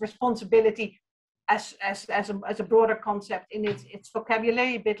includes responsibility as a broader concept in its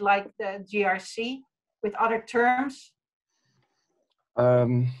vocabulary, a bit like the GRC with other terms?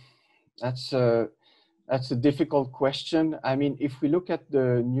 That's a difficult question. I mean, if we look at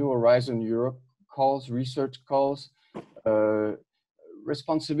the NewHoRRIzon Europe calls, research calls,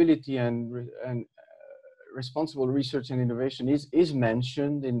 responsibility and responsible research and innovation is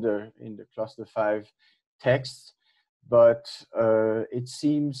mentioned in the cluster 5 text, but it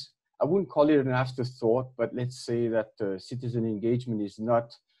seems, I wouldn't call it an afterthought, but let's say that citizen engagement is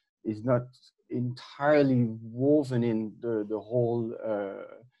not entirely woven in the whole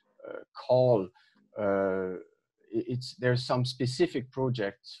call. There's some specific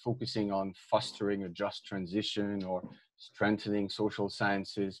projects focusing on fostering a just transition or strengthening social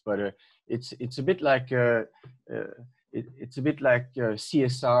sciences, but it's a bit like it's a bit like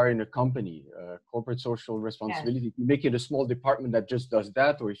CSR in a company, corporate social responsibility. Yes. You make it a small department that just does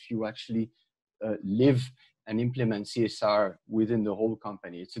that, or if you actually live and implement CSR within the whole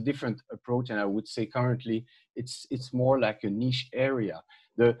company, it's a different approach. And I would say currently it's more like a niche area.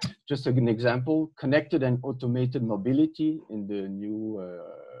 Just an example, connected and automated mobility in the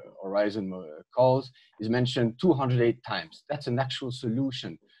NewHoRRIzon calls is mentioned 208 times. That's an actual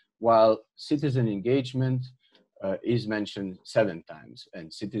solution, while citizen engagement is mentioned 7 times,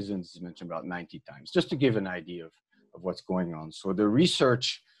 and citizens is mentioned about 90 times, just to give an idea of what's going on. So the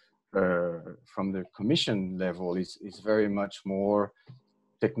research from the commission level is very much more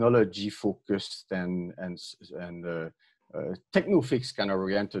technology focused and techno-fix kind of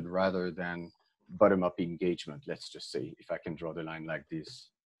oriented rather than bottom-up engagement, let's just say, if I can draw the line like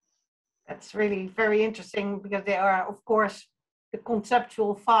this. That's really very interesting, because they are, of course, the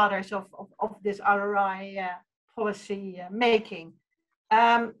conceptual fathers of this RRI policy making.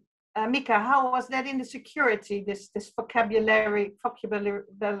 Mika, how was that in the security, this vocabulary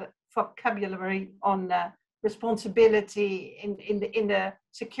on responsibility in the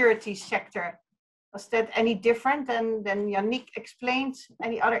security sector. Was that any different than Yannick explained?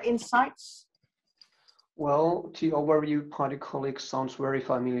 Any other insights? Well, the overview by the colleague sounds very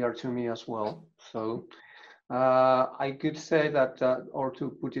familiar to me as well. So I could say that, or to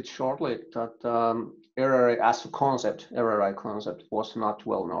put it shortly, that RRI as a concept, RRI concept, was not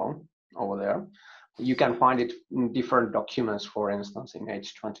well known over there. You can find it in different documents, for instance, in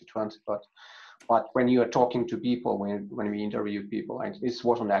H2020, but when you are talking to people, when we interview people, this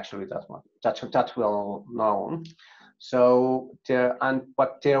wasn't actually that well known. So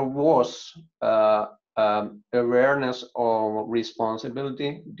but there was awareness of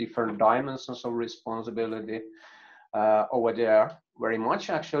responsibility, different dimensions of responsibility over there, very much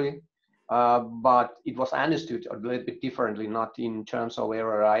actually. But it was understood a little bit differently, not in terms of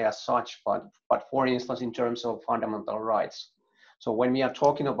RRI as such, but for instance, in terms of fundamental rights. So when we are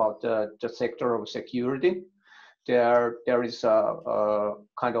talking about the sector of security, there is a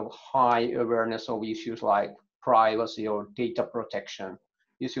kind of high awareness of issues like privacy or data protection,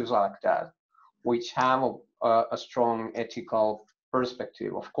 issues like that, which have a strong ethical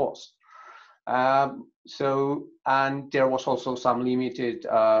perspective, of course. And there was also some limited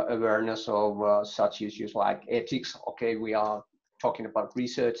awareness of such issues like ethics. Okay, we are talking about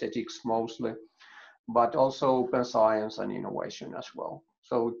research ethics mostly, but also open science and innovation as well.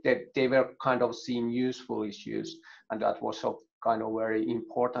 So they were kind of seen useful issues, and that was a kind of very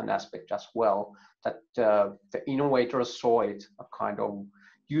important aspect as well, that the innovators saw it a kind of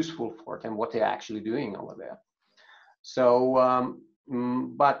useful for them, what they're actually doing over there. So,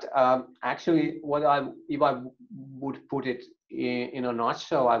 actually, if I would put it in a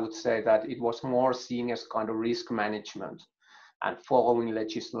nutshell, I would say that it was more seen as kind of risk management and following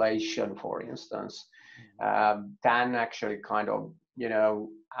legislation, for instance, than actually kind of,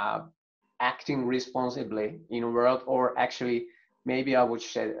 acting responsibly in a world, or actually, maybe I would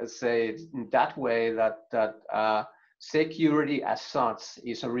say it in that way, that security as such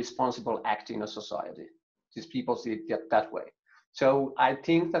is a responsible act in a society. These people see it that way. So I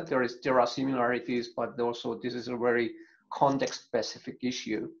think that there are similarities, but also this is a very context-specific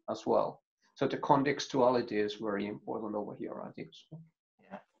issue as well. So the contextuality is very important over here, I think. So.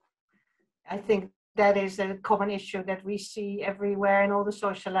 Yeah, I think that is a common issue that we see everywhere in all the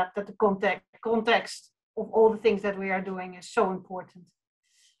social apps, that the context of all the things that we are doing is so important.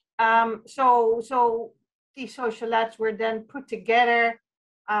 So these social apps were then put together,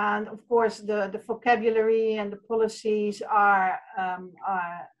 and of course the vocabulary and the policies are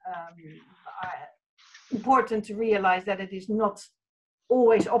important to realize that it is not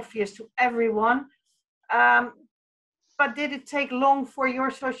always obvious to everyone. But did it take long for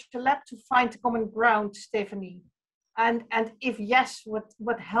your social lab to find the common ground, Stephanie? And if yes,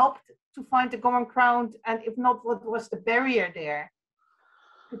 what helped to find the common ground? And if not, what was the barrier there?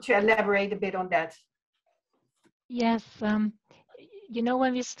 Could you elaborate a bit on that? Yes.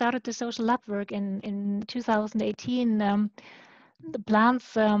 When we started the social lab work in 2018, the plans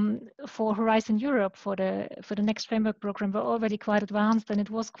for Horizon Europe for the next framework program were already quite advanced, and it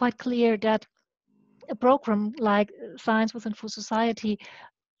was quite clear that a program like Science Within Full Society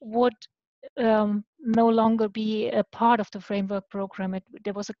would no longer be a part of the framework program.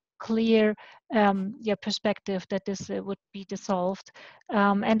 There was a clear perspective that this would be dissolved,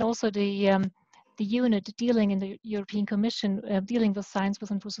 and also the unit dealing in the European Commission dealing with Science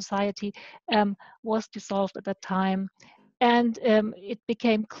Within Full Society was dissolved at that time. And it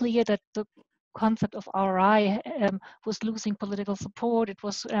became clear that the concept of RRI was losing political support. It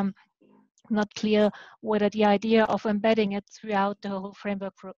was not clear whether the idea of embedding it throughout the whole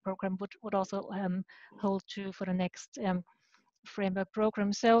framework program would also hold true for the next framework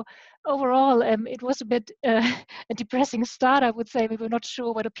program. So overall, it was a bit a depressing start, I would say. We were not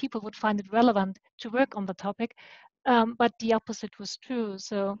sure whether people would find it relevant to work on the topic, but the opposite was true.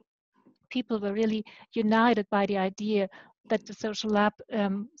 So people were really united by the idea that the social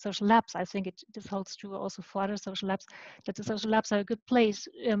labs, I think this holds true also for other social labs, that the social labs are a good place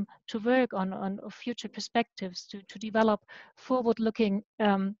to work on future perspectives, to develop forward-looking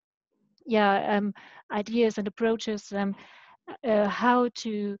ideas and approaches, how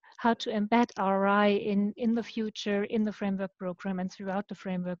to embed RRI in the future, in the framework program and throughout the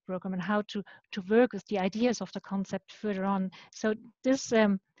framework program, and how to work with the ideas of the concept further on. So this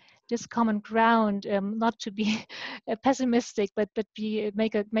common ground, not to be pessimistic, but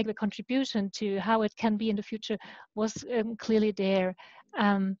make a contribution to how it can be in the future, was clearly there.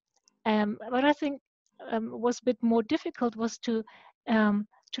 What I think was a bit more difficult was to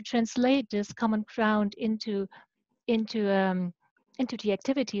translate this common ground into into the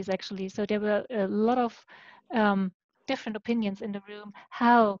activities actually. So there were a lot of different opinions in the room,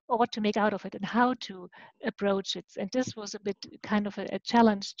 how or what to make out of it and how to approach it. And this was a bit kind of a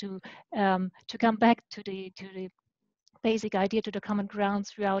challenge to come back to the basic idea, to the common ground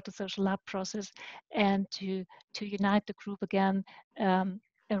throughout the social lab process, and to unite the group again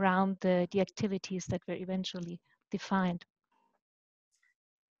around the activities that were eventually defined.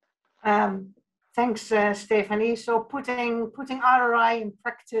 Thanks, Stephanie. So putting RRI in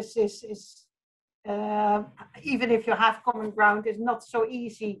practice is even if you have common ground, is not so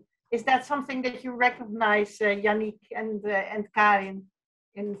easy. Is that something that you recognize, Yannick and Karin,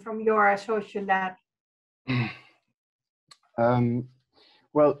 from your social lab?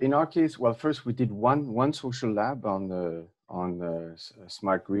 Well, in our case, well, first we did one social lab on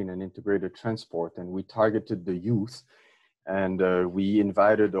smart green and integrated transport, and we targeted the youth, and we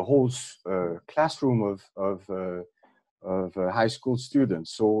invited a whole classroom of high school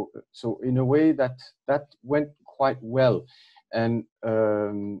students. So in a way that went quite well, and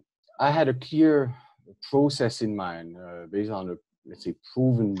I had a clear process in mind based on a, let's say,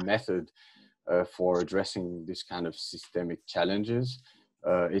 proven method for addressing this kind of systemic challenges.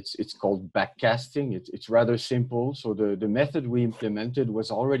 It's called backcasting. It's rather simple. So the method we implemented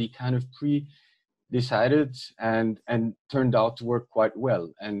was already kind of pre-decided and turned out to work quite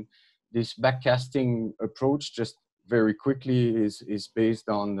well. And this backcasting approach, just very quickly, is based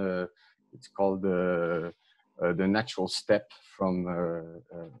on it's called the natural step from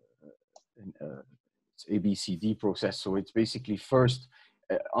it's ABCD process. So it's basically first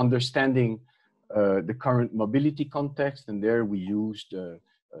understanding the current mobility context, and there we used a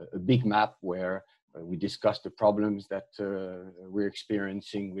big map where we discussed the problems that we're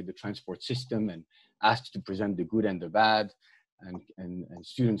experiencing with the transport system and asked to present the good and the bad, and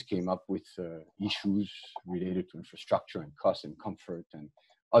students came up with issues related to infrastructure and cost and comfort and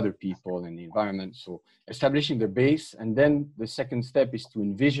other people and the environment. So establishing the base, and then the second step is to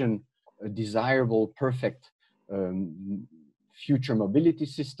envision a desirable, perfect future mobility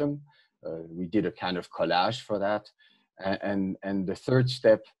system. We did a kind of collage for that. And the third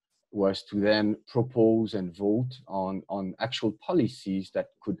step was to then propose and vote on actual policies that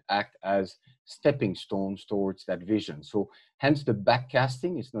could act as stepping stones towards that vision. So hence the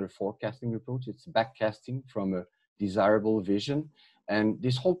backcasting. It's not a forecasting approach, it's backcasting from a desirable vision. And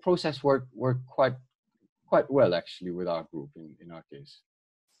this whole process worked quite well actually with our group in our case.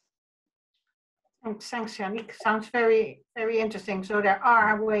 Thanks, Yannick. Sounds very, very interesting. So there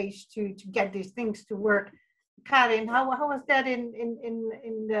are ways to get these things to work. Karin, how was that in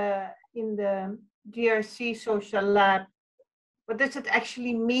the GRC social lab? What does it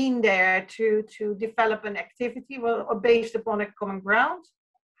actually mean there to develop an activity or based upon a common ground?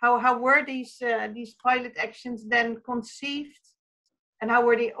 How were these pilot actions then conceived, and how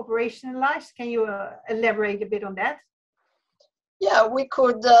were they operationalized? Can you elaborate a bit on that? Yeah, we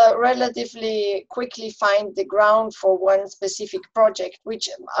could relatively quickly find the ground for one specific project, which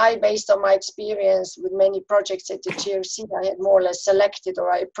I, based on my experience with many projects at the GRC, I had more or less selected,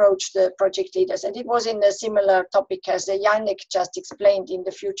 or I approached the project leaders. And it was in a similar topic as Yannick just explained, in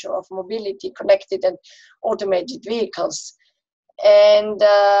the future of mobility, connected and automated vehicles. And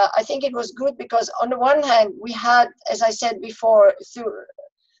I think it was good because on the one hand, we had, as I said before,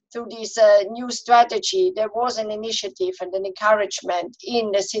 through this new strategy, there was an initiative and an encouragement in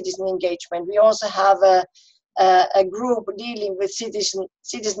the citizen engagement. We also have a group dealing with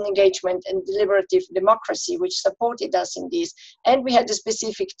citizen engagement and deliberative democracy, which supported us in this. And we had a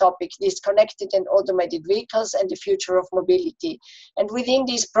specific topic, these connected and automated vehicles and the future of mobility. And within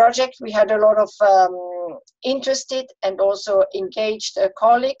this project, we had a lot of interested and also engaged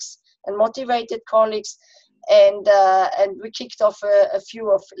colleagues and motivated colleagues. And we kicked off a few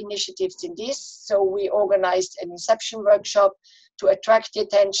of initiatives in this. So we organized an inception workshop to attract the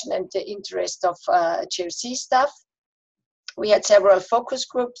attention and the interest of GRC staff. We had several focus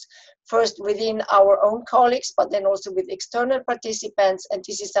groups, first within our own colleagues, but then also with external participants. And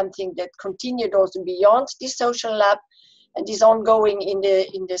this is something that continued also beyond the social lab and is ongoing in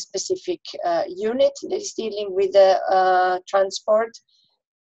the specific unit that is dealing with the transport.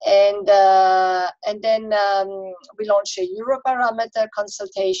 And then we launched a Europarameter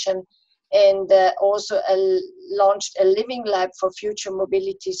consultation, and also launched a living lab for future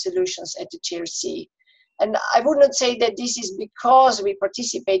mobility solutions at the GRC. And I would not say that this is because we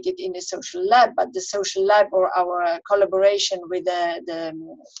participated in the social lab, but the social lab, or our collaboration with the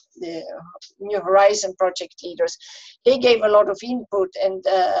NewHoRRIzon project leaders, they gave a lot of input. And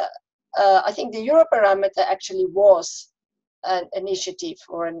I think the Europarameter actually was an initiative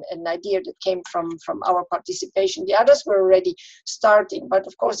or an idea that came from our participation. The others were already starting, but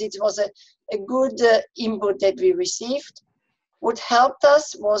of course it was a good input that we received. What helped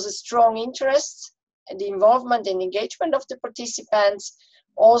us was a strong interest and the involvement and engagement of the participants,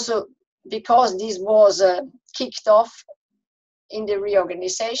 also because this was kicked off in the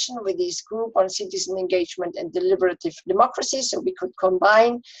reorganization with this group on citizen engagement and deliberative democracy. So we could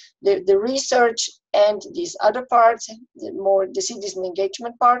combine the research and these other parts, the citizen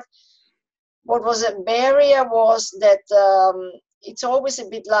engagement part. What was a barrier was that it's always a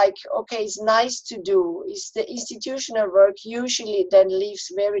bit like, okay, it's nice to do. It's the institutional work usually then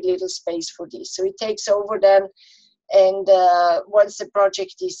leaves very little space for this. So it takes over then, and once the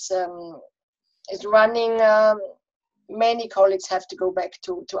project is running, many colleagues have to go back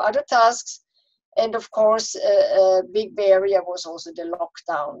to other tasks. And of course, a big barrier was also the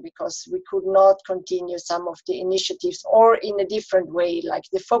lockdown, because we could not continue some of the initiatives, or in a different way, like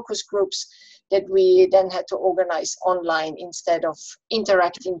the focus groups that we then had to organize online instead of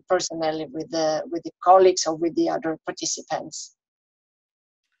interacting personally with the colleagues or with the other participants.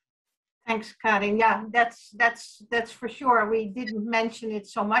 Thanks, Karin. Yeah, that's for sure. We didn't mention it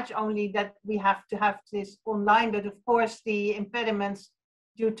so much, only that we have to have this online, but of course the impediments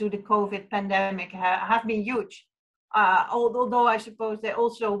due to the COVID pandemic have been huge. Although I suppose they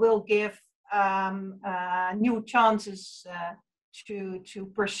also will give new chances to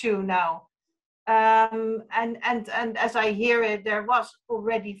pursue now. And as I hear it, there was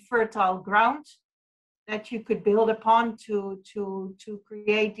already fertile ground that you could build upon to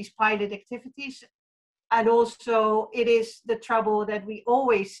create these pilot activities. And also it is the trouble that we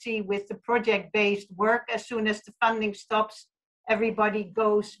always see with the project-based work. As soon as the funding stops, everybody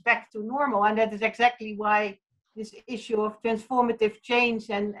goes back to normal. And that is exactly why this issue of transformative change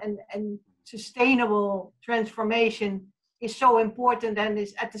and sustainable transformation is so important, and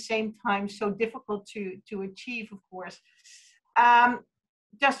is at the same time so difficult to achieve, of course.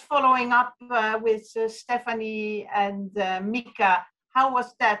 Just following up with Stephanie and Mika, how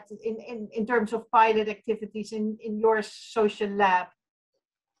was that in terms of pilot activities in your social lab?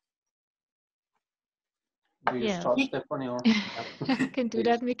 Do you start, Stephanie? Or? I can do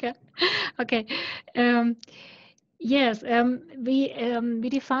that, Mika. Okay. Yes, we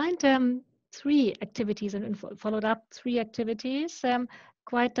defined 3 activities and followed up 3 activities,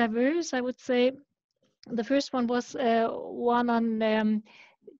 quite diverse, I would say. The first one was one on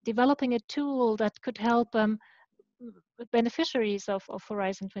developing a tool that could help beneficiaries of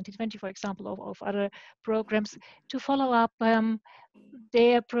Horizon 2020, for example, of other programs, to follow up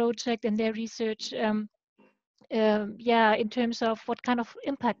their project and their research, in terms of what kind of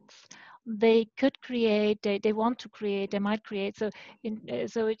impacts they could create, they want to create, they might create. So,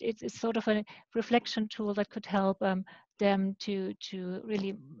 it's sort of a reflection tool that could help them to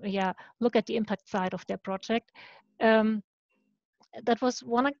really, look at the impact side of their project. That was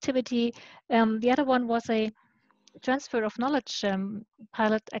one activity. The other one was a transfer of knowledge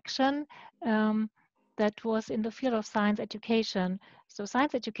pilot action that was in the field of science education. So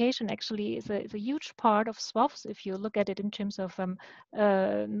science education actually is a huge part of SWOFs, if you look at it in terms of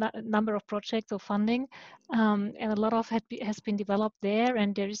number of projects or funding, and a lot of has been developed there,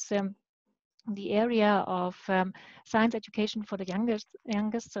 and there is the area of science education for the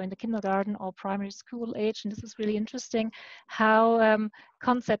youngest, so in the kindergarten or primary school age. And this is really interesting how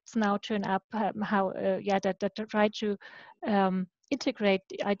concepts now turn up, that try to integrate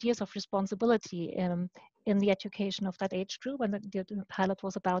the ideas of responsibility in the education of that age group, and the pilot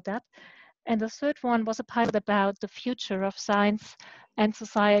was about that. And the third one was a pilot about the future of science and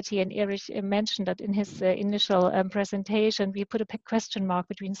society. And Erich mentioned that in his initial presentation, we put a question mark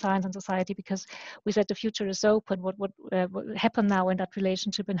between science and society, because we said the future is open. What would happen now in that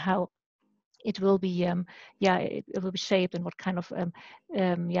relationship, and how it will be, it will be shaped, and what kind of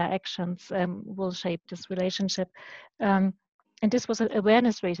actions will shape this relationship. And this was an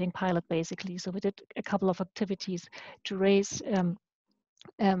awareness raising pilot, basically. So we did a couple of activities to raise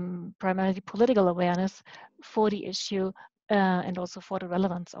primarily political awareness for the issue and also for the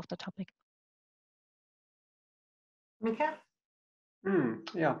relevance of the topic. Mika?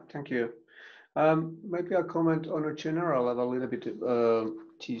 Yeah, thank you. Maybe I'll comment on a general level a little bit,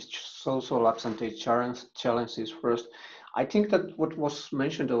 these social labs and the challenges first. I think that what was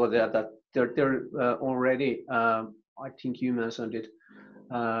mentioned over there, that there already, I think you mentioned it,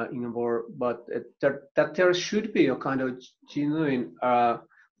 Ingeborg, but that there should be a kind of genuine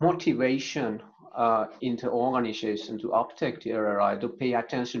motivation in the organization to uptake the RRI, to pay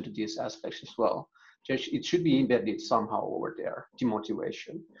attention to these aspects as well. It should be embedded somehow over there, the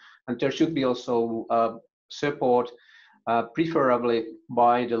motivation. And there should be also support preferably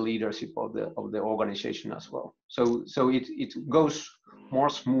by the leadership of the organization as well. So it goes more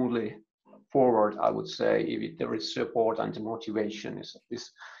smoothly forward, I would say, if there is support and the motivation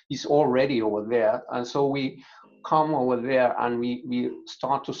is already over there. And so we come over there and we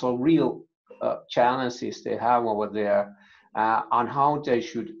start to solve real challenges they have over there on how they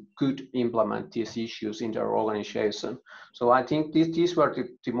could implement these issues in their organization. So I think these were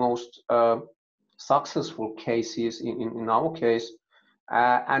the most successful cases in our case,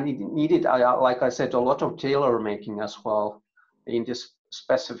 and it needed, like I said, a lot of tailor making as well in this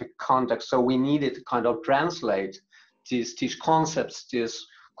specific context. So we needed to kind of translate these concepts, these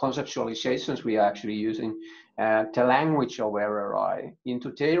conceptualizations we are actually using, the language of RRI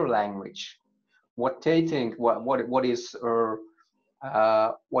into their language, what they think, what is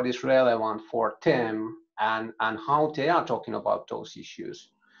relevant for them, and how they are talking about those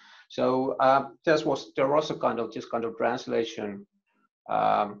issues. So there was a kind of translation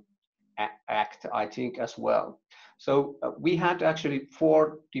act, I think, as well. So we had actually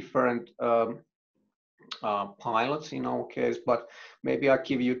 4 different pilots in our case, but maybe I'll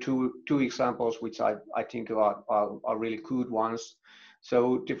give you two examples which I think are really good ones.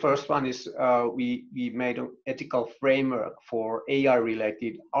 So the first one is we made an ethical framework for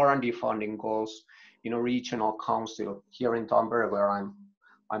AI-related R&D funding goals in a regional council here in Tampere, where I'm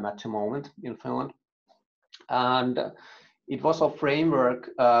at the moment in Finland. And it was a framework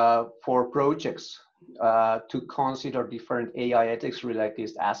for projects to consider different AI ethics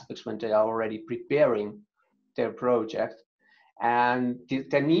related aspects when they are already preparing their project. And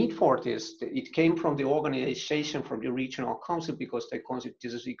the need for this, it came from the organization, from the regional council, because they consider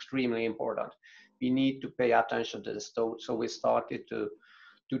this is extremely important. We need to pay attention to this. So we started to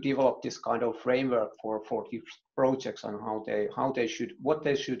develop this kind of framework for these projects and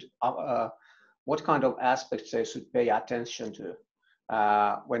what kind of aspects they should pay attention to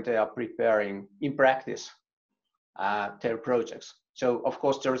when they are preparing in practice their projects. So of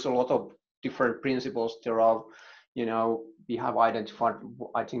course there is a lot of different principles. There are, we have identified,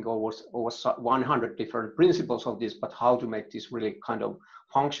 I think, over 100 different principles of this, but how to make this really kind of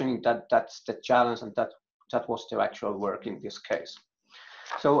functioning, that's the challenge, and that was the actual work in this case.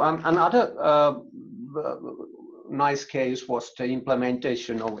 So another nice case was the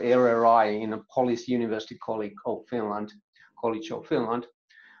implementation of RRI in a Police University College of Finland.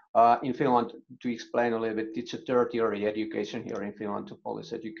 In Finland, to explain a little bit, it's a tertiary education here in Finland, to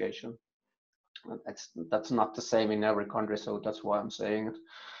police education. That's not the same in every country, so that's why I'm saying it.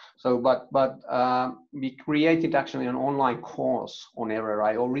 So, but we created actually an online course on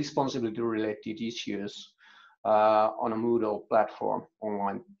RRI or responsibility-related issues on a Moodle platform,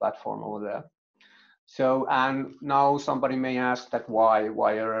 online platform over there. So, and now somebody may ask that why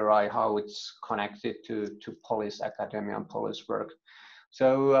RRI, how it's connected to police academia and police work.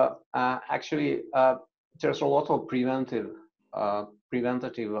 So actually, there's a lot of preventative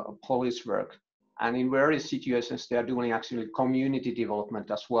police work, and in various situations they are doing actually community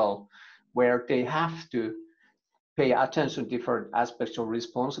development as well, where they have to pay attention to different aspects of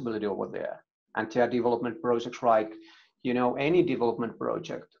responsibility over there. And their development projects, like any development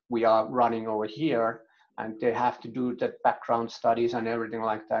project we are running over here, and they have to do that background studies and everything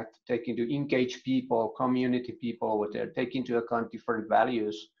like that, taking to engage people, community people over there, take into account different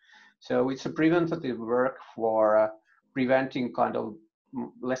values. So it's a preventative work for preventing kind of,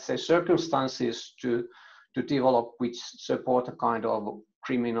 let's say, circumstances to develop which support a kind of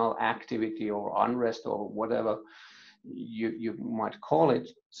criminal activity or unrest or whatever you might call it.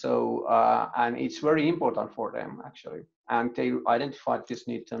 So and it's very important for them actually, and they identified this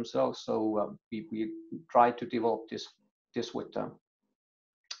need themselves. So we try to develop this with them.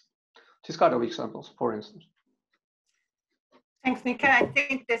 This kind of examples, for instance. Thanks, Mika. I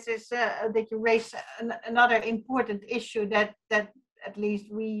think this is that you raise another important issue that at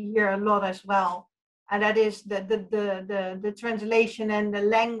least we hear a lot as well, and that is the translation and the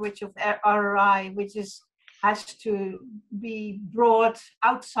language of RRI, which has to be brought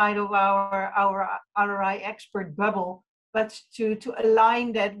outside of our RRI expert bubble, but to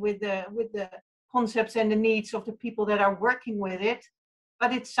align that with the concepts and the needs of the people that are working with it.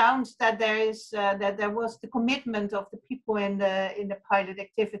 But it sounds that there was the commitment of the people in the pilot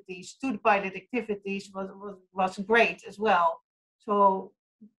activities to the pilot activities was great as well. So,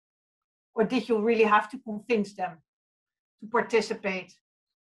 or did you really have to convince them to participate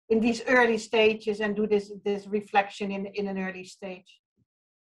in these early stages and do this reflection in an early stage?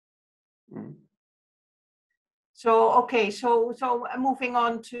 Mm. So okay, so moving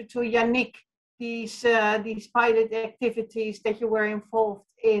on to Yannick, these pilot activities that you were involved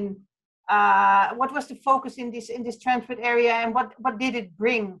in, What was the focus in this transport area, and what did it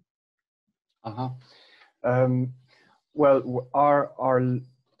bring? Well, our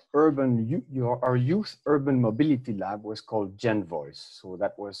youth urban mobility lab was called Gen Voice. So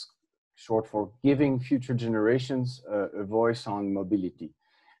that was short for giving future generations a voice on mobility.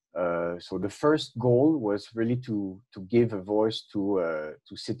 So the first goal was really to give a voice to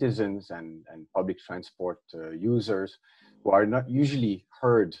citizens and public transport users who are not usually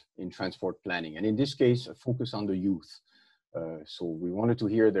heard in transport planning. And in this case, a focus on the youth. So we wanted to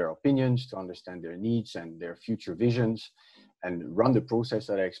hear their opinions, to understand their needs and their future visions, and run the process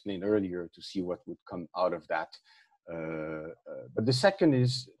that I explained earlier to see what would come out of that. But the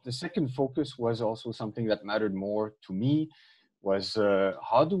second focus was also something that mattered more to me, was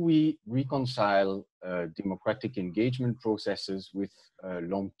how do we reconcile democratic engagement processes with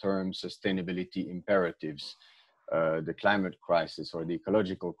long-term sustainability imperatives? The climate crisis or the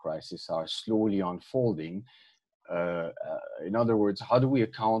ecological crisis are slowly unfolding. In other words, how do we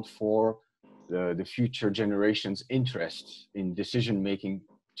account for the future generations' interests in decision-making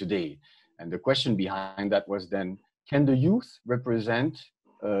today? And the question behind that was then, can the youth represent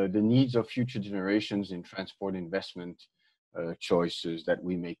the needs of future generations in transport investment choices that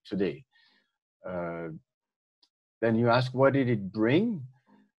we make today? Then you ask, what did it bring?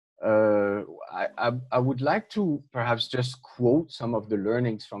 I would like to perhaps just quote some of the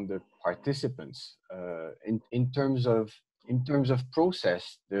learnings from the participants. In terms of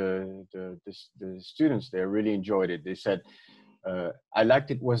process, the students, they really enjoyed it. They said, I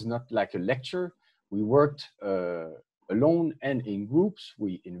liked it was not like a lecture. We worked alone and in groups.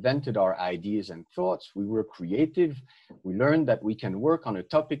 We invented our ideas and thoughts. We were creative. We learned that we can work on a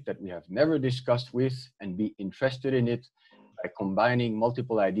topic that we have never discussed with and be interested in it. By combining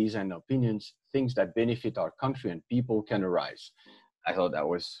multiple ideas and opinions, things that benefit our country and people can arise. I thought that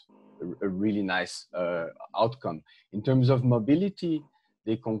was a really nice outcome. In terms of mobility,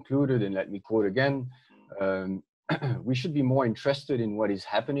 they concluded, and let me quote again, we should be more interested in what is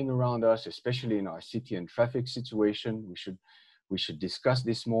happening around us, especially in our city and traffic situation. We should discuss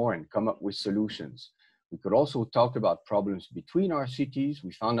this more and come up with solutions. We could also talk about problems between our cities.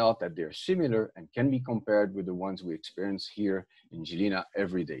 We found out that they're similar and can be compared with the ones we experience here in Žilina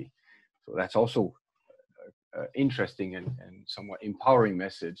every day. So that's also interesting and somewhat empowering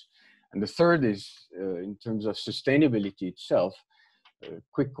message. And the third is, in terms of sustainability itself, a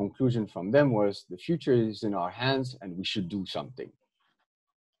quick conclusion from them was the future is in our hands and we should do something.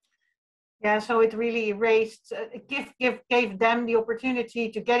 Yeah, so it really raised, gave them the opportunity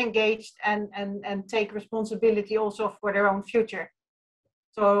to get engaged and take responsibility also for their own future.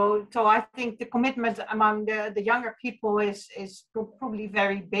 So I think the commitment among the younger people is probably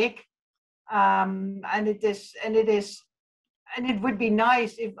very big, and it would be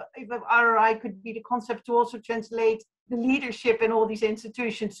nice if RRI could be the concept to also translate the leadership in all these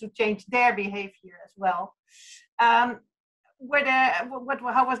institutions to change their behavior as well. How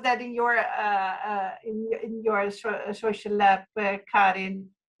was that in your social lab, Karin?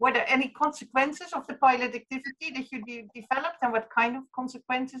 Were there any consequences of the pilot activity that you developed, and what kind of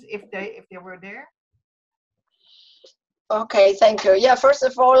consequences, if they were there? Okay, thank you. Yeah, first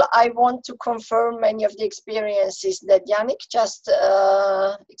of all, I want to confirm many of the experiences that Yannick just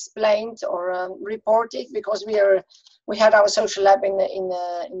explained or reported, because we had our social lab in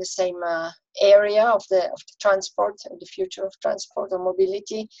the same area of the transport, the future of transport or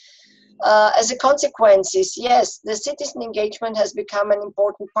mobility. As a consequences, yes, the citizen engagement has become an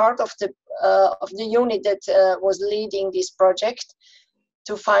important part of the unit that was leading this project,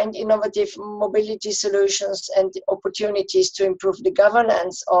 to find innovative mobility solutions and opportunities to improve the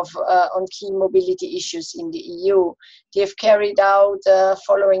governance on key mobility issues in the EU. They have carried out,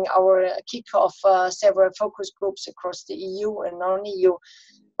 following our kickoff, several focus groups across the EU and non-EU.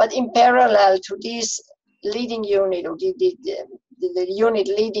 But in parallel to this leading unit, or the unit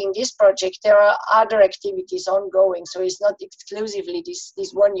leading this project, there are other activities ongoing. So it's not exclusively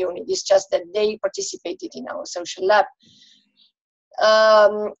this one unit, it's just that they participated in our social lab.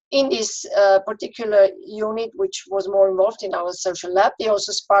 In this particular unit, which was more involved in our social lab, they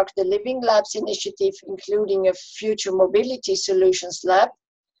also sparked the Living Labs initiative, including a future mobility solutions lab,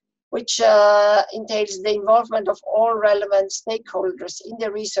 which entails the involvement of all relevant stakeholders in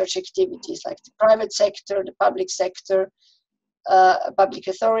the research activities, like the private sector, the public sector, public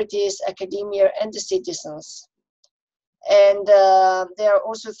authorities, academia, and the citizens. And there are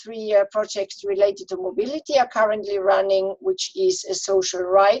also 3 projects related to mobility are currently running, which is a social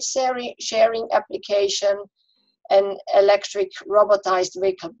ride sharing application, an electric robotized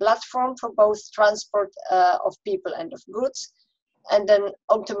vehicle platform for both transport of people and of goods, and an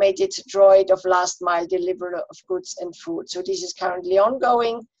automated droid of last mile delivery of goods and food. So this is currently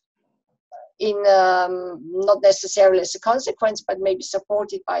ongoing, in not necessarily as a consequence, but maybe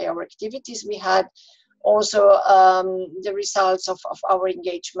supported by our activities. We had also the results of our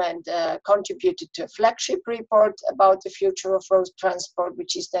engagement contributed to a flagship report about the future of road transport,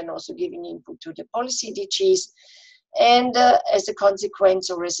 which is then also giving input to the policy DGs. And as a consequence,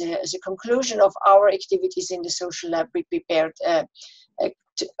 or as a conclusion of our activities in the social lab, we prepared a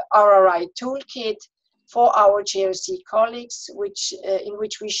RRI toolkit for our JRC colleagues, in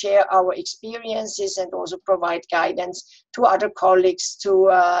which we share our experiences and also provide guidance to other colleagues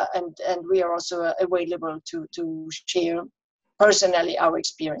and we are also available to share personally our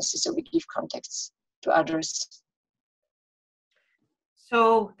experiences, so we give contexts to others.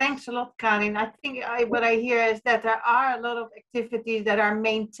 So thanks a lot, Karin. I think what I hear is that there are a lot of activities that are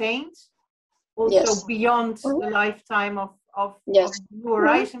maintained also beyond the lifetime of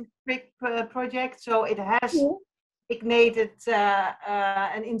NewHoRRIzon project. So it has ignited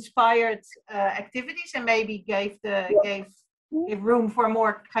and inspired activities, and maybe gave room for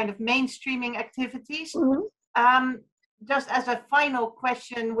more kind of mainstreaming activities. Just as a final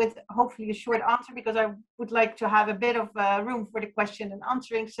question, with hopefully a short answer, because I would like to have a bit of room for the question and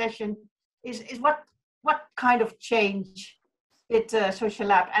answering session, is what kind of change did Social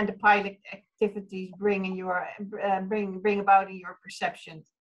Lab and the pilot activities bring in your bring about in your perception?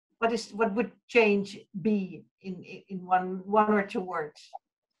 What would change be in one or two words?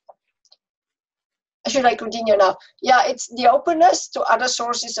 Should I continue now? Yeah, it's the openness to other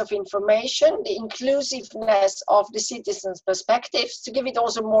sources of information, the inclusiveness of the citizens' perspectives, to give it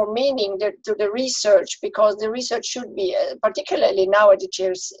also more meaning to the research, because the research should be, particularly now at the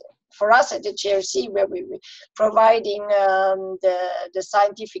JRC, for us at the JRC, where we're providing the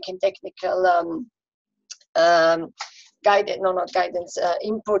scientific and technical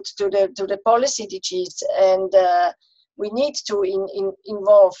input to the policy DGs, and we need to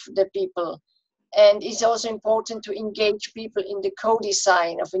involve the people. And it's also important to engage people in the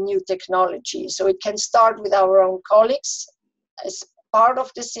co-design of a new technology. So it can start with our own colleagues as part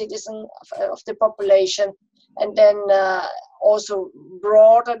of the citizen, of the population, and then also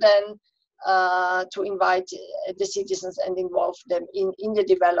broader than to invite the citizens and involve them in the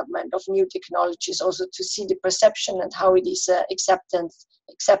development of new technologies, also to see the perception and how it is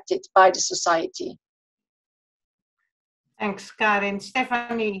accepted by the society. Thanks, Karin.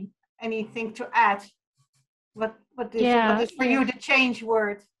 Stephanie, anything to add? What is for you the change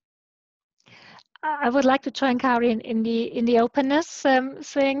word? I would like to join Karin in the openness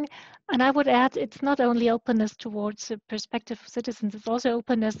thing, and I would add, it's not only openness towards the perspective of citizens, it's also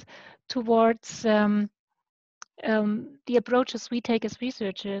openness towards the approaches we take as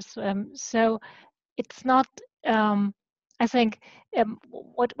researchers. So it's not, I think,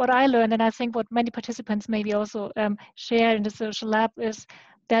 what I learned, and I think what many participants maybe also share in the social lab, is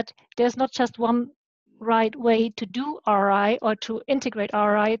that there's not just one right way to do RRI or to integrate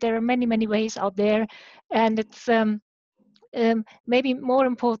RRI. There are many, many ways out there, and it's maybe more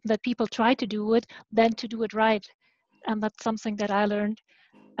important that people try to do it than to do it right. And that's something that I learned.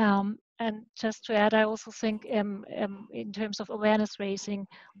 And just to add, I also think in terms of awareness raising,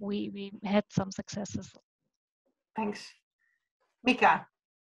 we had some successes. Thanks. Mika?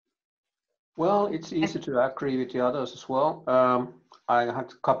 Well, it's easy to agree with the others as well. I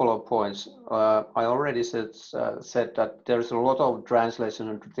had a couple of points. I already said that there's a lot of translation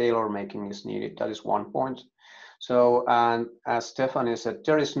and tailor making is needed. That is one point. So, and as Stephanie said,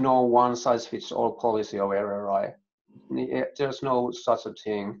 there is no one size fits all policy of RRI. There's no such a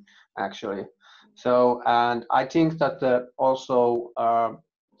thing, actually. So, and I think that also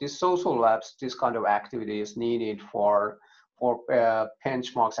these social labs, this kind of activity is needed for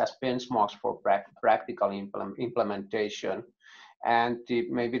benchmarks, as benchmarks for practical implementation. And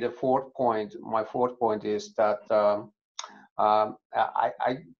maybe the fourth point, my fourth point is that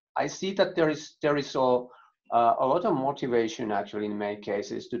I see that there is a lot of motivation actually in many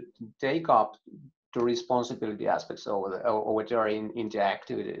cases to take up the responsibility aspects over there in the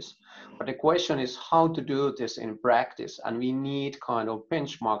activities. But the question is how to do this in practice, and we need kind of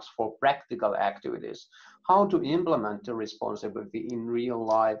benchmarks for practical activities. How to implement the responsibility in real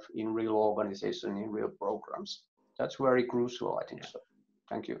life, in real organization, in real programs. That's very crucial, I think so.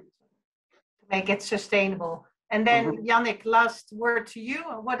 Thank you. To make it sustainable. And then Yannick, last word to you.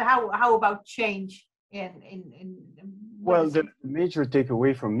 How about change Well, the major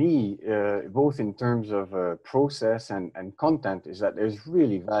takeaway from me, both in terms of process and content, is that there's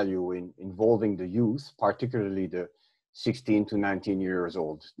really value in involving the youth, particularly the 16 to 19 years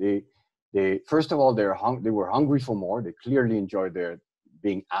old. First of all, they were hungry for more. They clearly enjoyed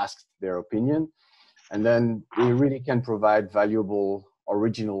being asked their opinion. And then they really can provide valuable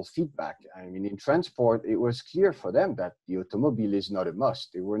original feedback. I mean, in transport, it was clear for them that the automobile is not a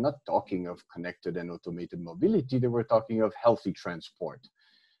must. They were not talking of connected and automated mobility. They were talking of healthy transport,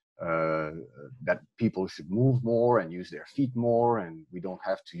 that people should move more and use their feet more. And we don't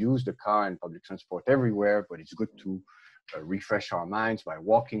have to use the car and public transport everywhere, but it's good to refresh our minds by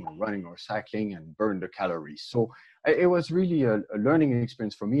walking or running or cycling and burn the calories. So it was really a learning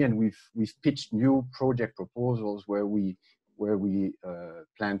experience for me, and we've pitched new project proposals where we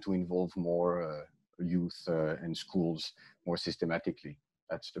plan to involve more youth and schools more systematically.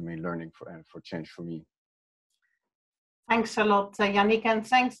 That's the main learning for change for me. Thanks a lot, Yannick, and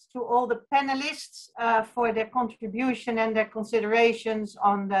thanks to all the panelists for their contribution and their considerations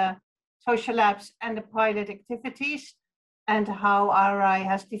on the social labs and the pilot activities, and how RRI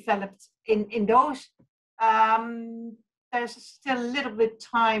has developed in those. There's still a little bit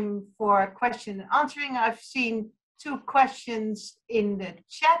time for question and answering. I've seen 2 questions in the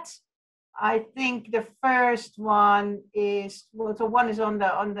chat. I think the first one is, well, so one is on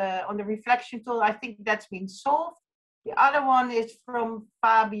the reflection tool. I think that's been solved. The other one is from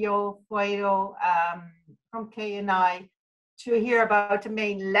Fabio Fuero from KNI to hear about the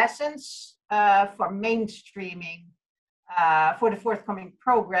main lessons for mainstreaming for the forthcoming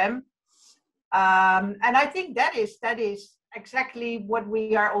program. And I think that is exactly what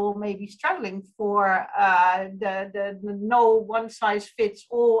we are all maybe struggling for, the no one size fits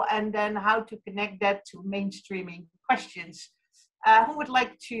all, and then how to connect that to mainstreaming questions. Who would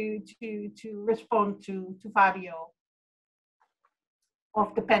like to respond to Fabio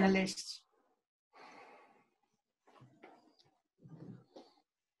of the panelists?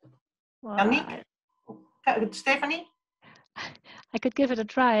 Well, Yannick? Stephanie? I could give it a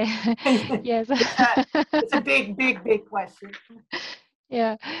try. Yes. It's a big question.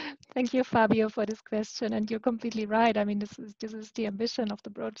 Yeah, thank you, Fabio, for this question. And you're completely right. I mean, this is the ambition of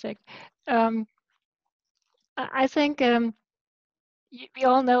the project. I think we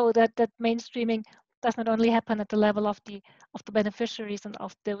all know that mainstreaming does not only happen at the level of the beneficiaries and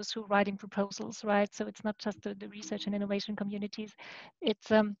of those who are writing proposals, right? So it's not just the research and innovation communities. It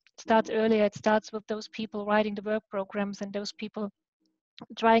starts earlier. It starts with those people writing the work programs and those people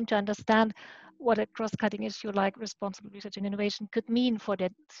trying to understand what a cross-cutting issue like responsible research and innovation could mean for their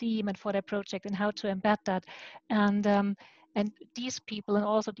theme and for their project, and how to embed that. And these people, and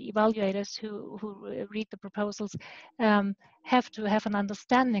also the evaluators who read the proposals, have to have an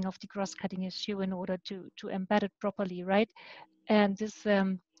understanding of the cross-cutting issue in order to embed it properly, right? And this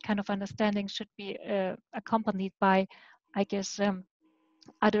kind of understanding should be accompanied by, I guess,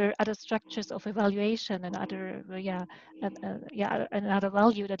 other structures of evaluation and other another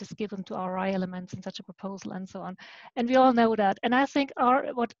value that is given to RRI elements in such a proposal, and so on. And we all know that. And I think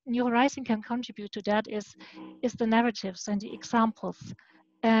what NewHoRRIzon can contribute to that is the narratives and the examples,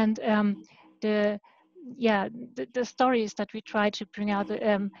 and the stories that we try to bring out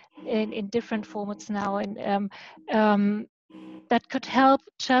in different formats now, and that could help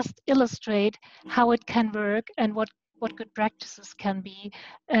just illustrate how it can work and what good practices can be.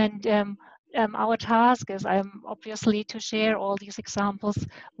 And our task is obviously to share all these examples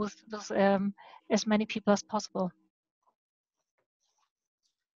with as many people as possible.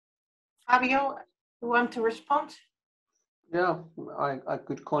 Fabio, you want to respond? Yeah, I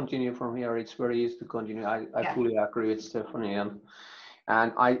could continue from here. It's very easy to continue. I fully agree with Stephanie, and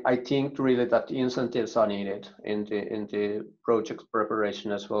I think really that incentives are needed in the project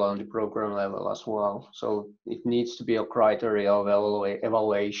preparation as well, on the program level as well. So it needs to be a criteria of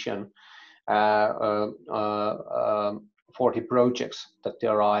evaluation for the projects, that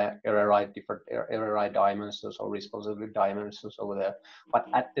there are different RRI dimensions or responsibility dimensions over there. But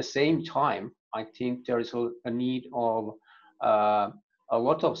at the same time, I think there is a need of a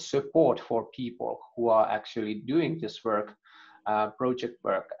lot of support for people who are actually doing this work, project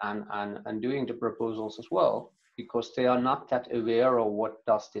work, and doing the proposals as well, because they are not that aware of what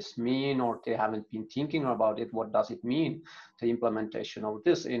does this mean, or they haven't been thinking about it. What does it mean, the implementation of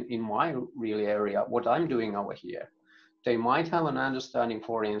this in my real area, what I'm doing over here? They might have an understanding,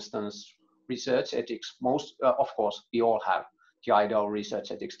 for instance, research ethics. Most, of course, we all have the ideal research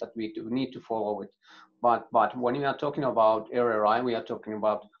ethics that we do need to follow it. But when we are talking about RRI, we are talking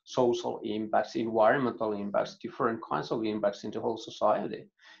about social impacts, environmental impacts, different kinds of impacts in the whole society.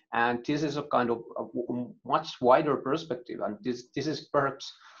 And this is a kind of a much wider perspective. And this is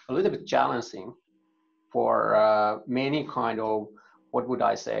perhaps a little bit challenging for many kind of, what would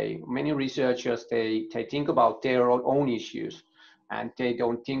I say, many researchers, they think about their own issues. and they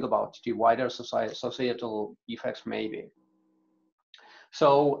don't think about the wider societal effects maybe.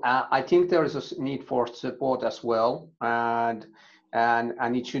 So I think there is a need for support as well, and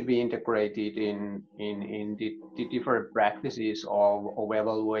it should be integrated in the different practices of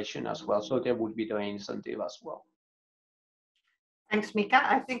evaluation as well. So there would be the incentive as well. Thanks, Mika.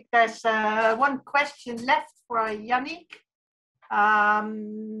 I think there's one question left for Yannick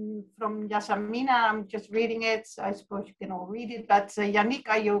from Yasamina. I'm just reading it. I suppose you can all read it. But Yannick,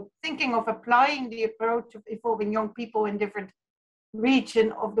 are you thinking of applying the approach of involving young people in different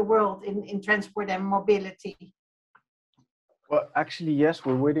regions of the world in transport and mobility? Well, actually, yes,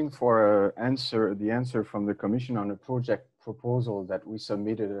 we're waiting for the answer from the Commission on a project proposal that we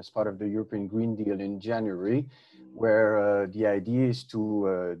submitted as part of the European Green Deal in January, where the idea is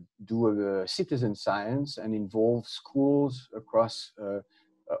to do a citizen science and involve schools across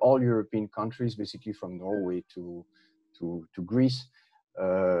all European countries, basically from Norway to Greece,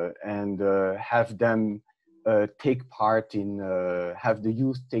 and have them take part in, have the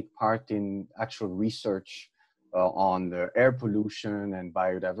youth take part in actual research on the air pollution and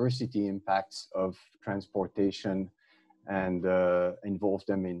biodiversity impacts of transportation, and involve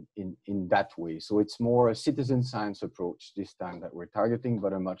them in that way. So it's more a citizen science approach this time that we're targeting,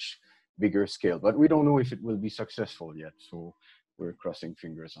 but a much bigger scale. But we don't know if it will be successful yet, so we're crossing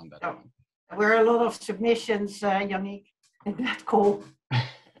fingers on that one. There were a lot of submissions, Yannick, in that call.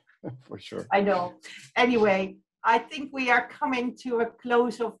 For sure. I know. Anyway, I think we are coming to a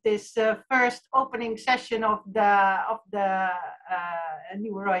close of this first opening session of the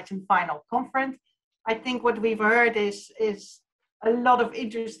NewHoRRIzon Final conference. I think what we've heard is a lot of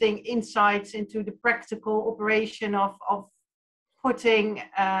interesting insights into the practical operation of putting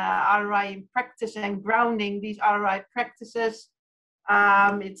RRI in practice and grounding these RRI practices.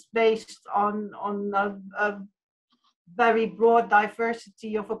 It's based on a very broad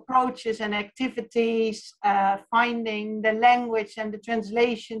diversity of approaches and activities, finding the language and the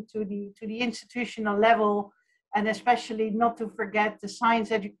translation to the institutional level, and especially not to forget the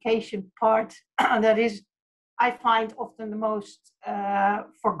science education part that is, I find, often the most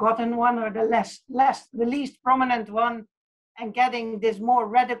forgotten one, or the least prominent one, and getting this more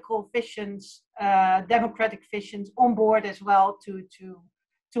radical visions, democratic visions on board as well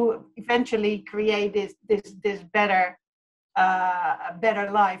to eventually create this better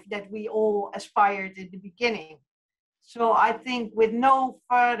life that we all aspired in the beginning. So I think with no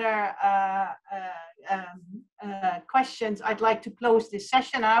further questions, I'd like to close this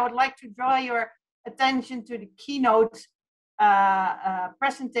session. I would like to draw your attention to the keynote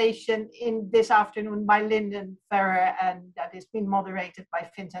presentation in this afternoon by Lyndon Ferrer, and that has been moderated by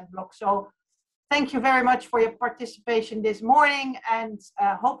Vincent Block. So thank you very much for your participation this morning, and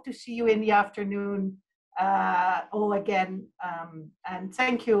hope to see you in the afternoon all again. And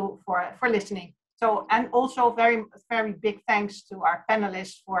thank you for listening. So, and also very big thanks to our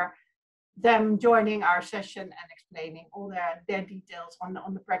panelists for them joining our session and explaining all their details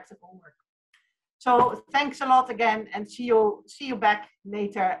on the practical work. So thanks a lot again, and see you back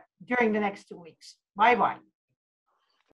later during the next 2 weeks. Bye bye.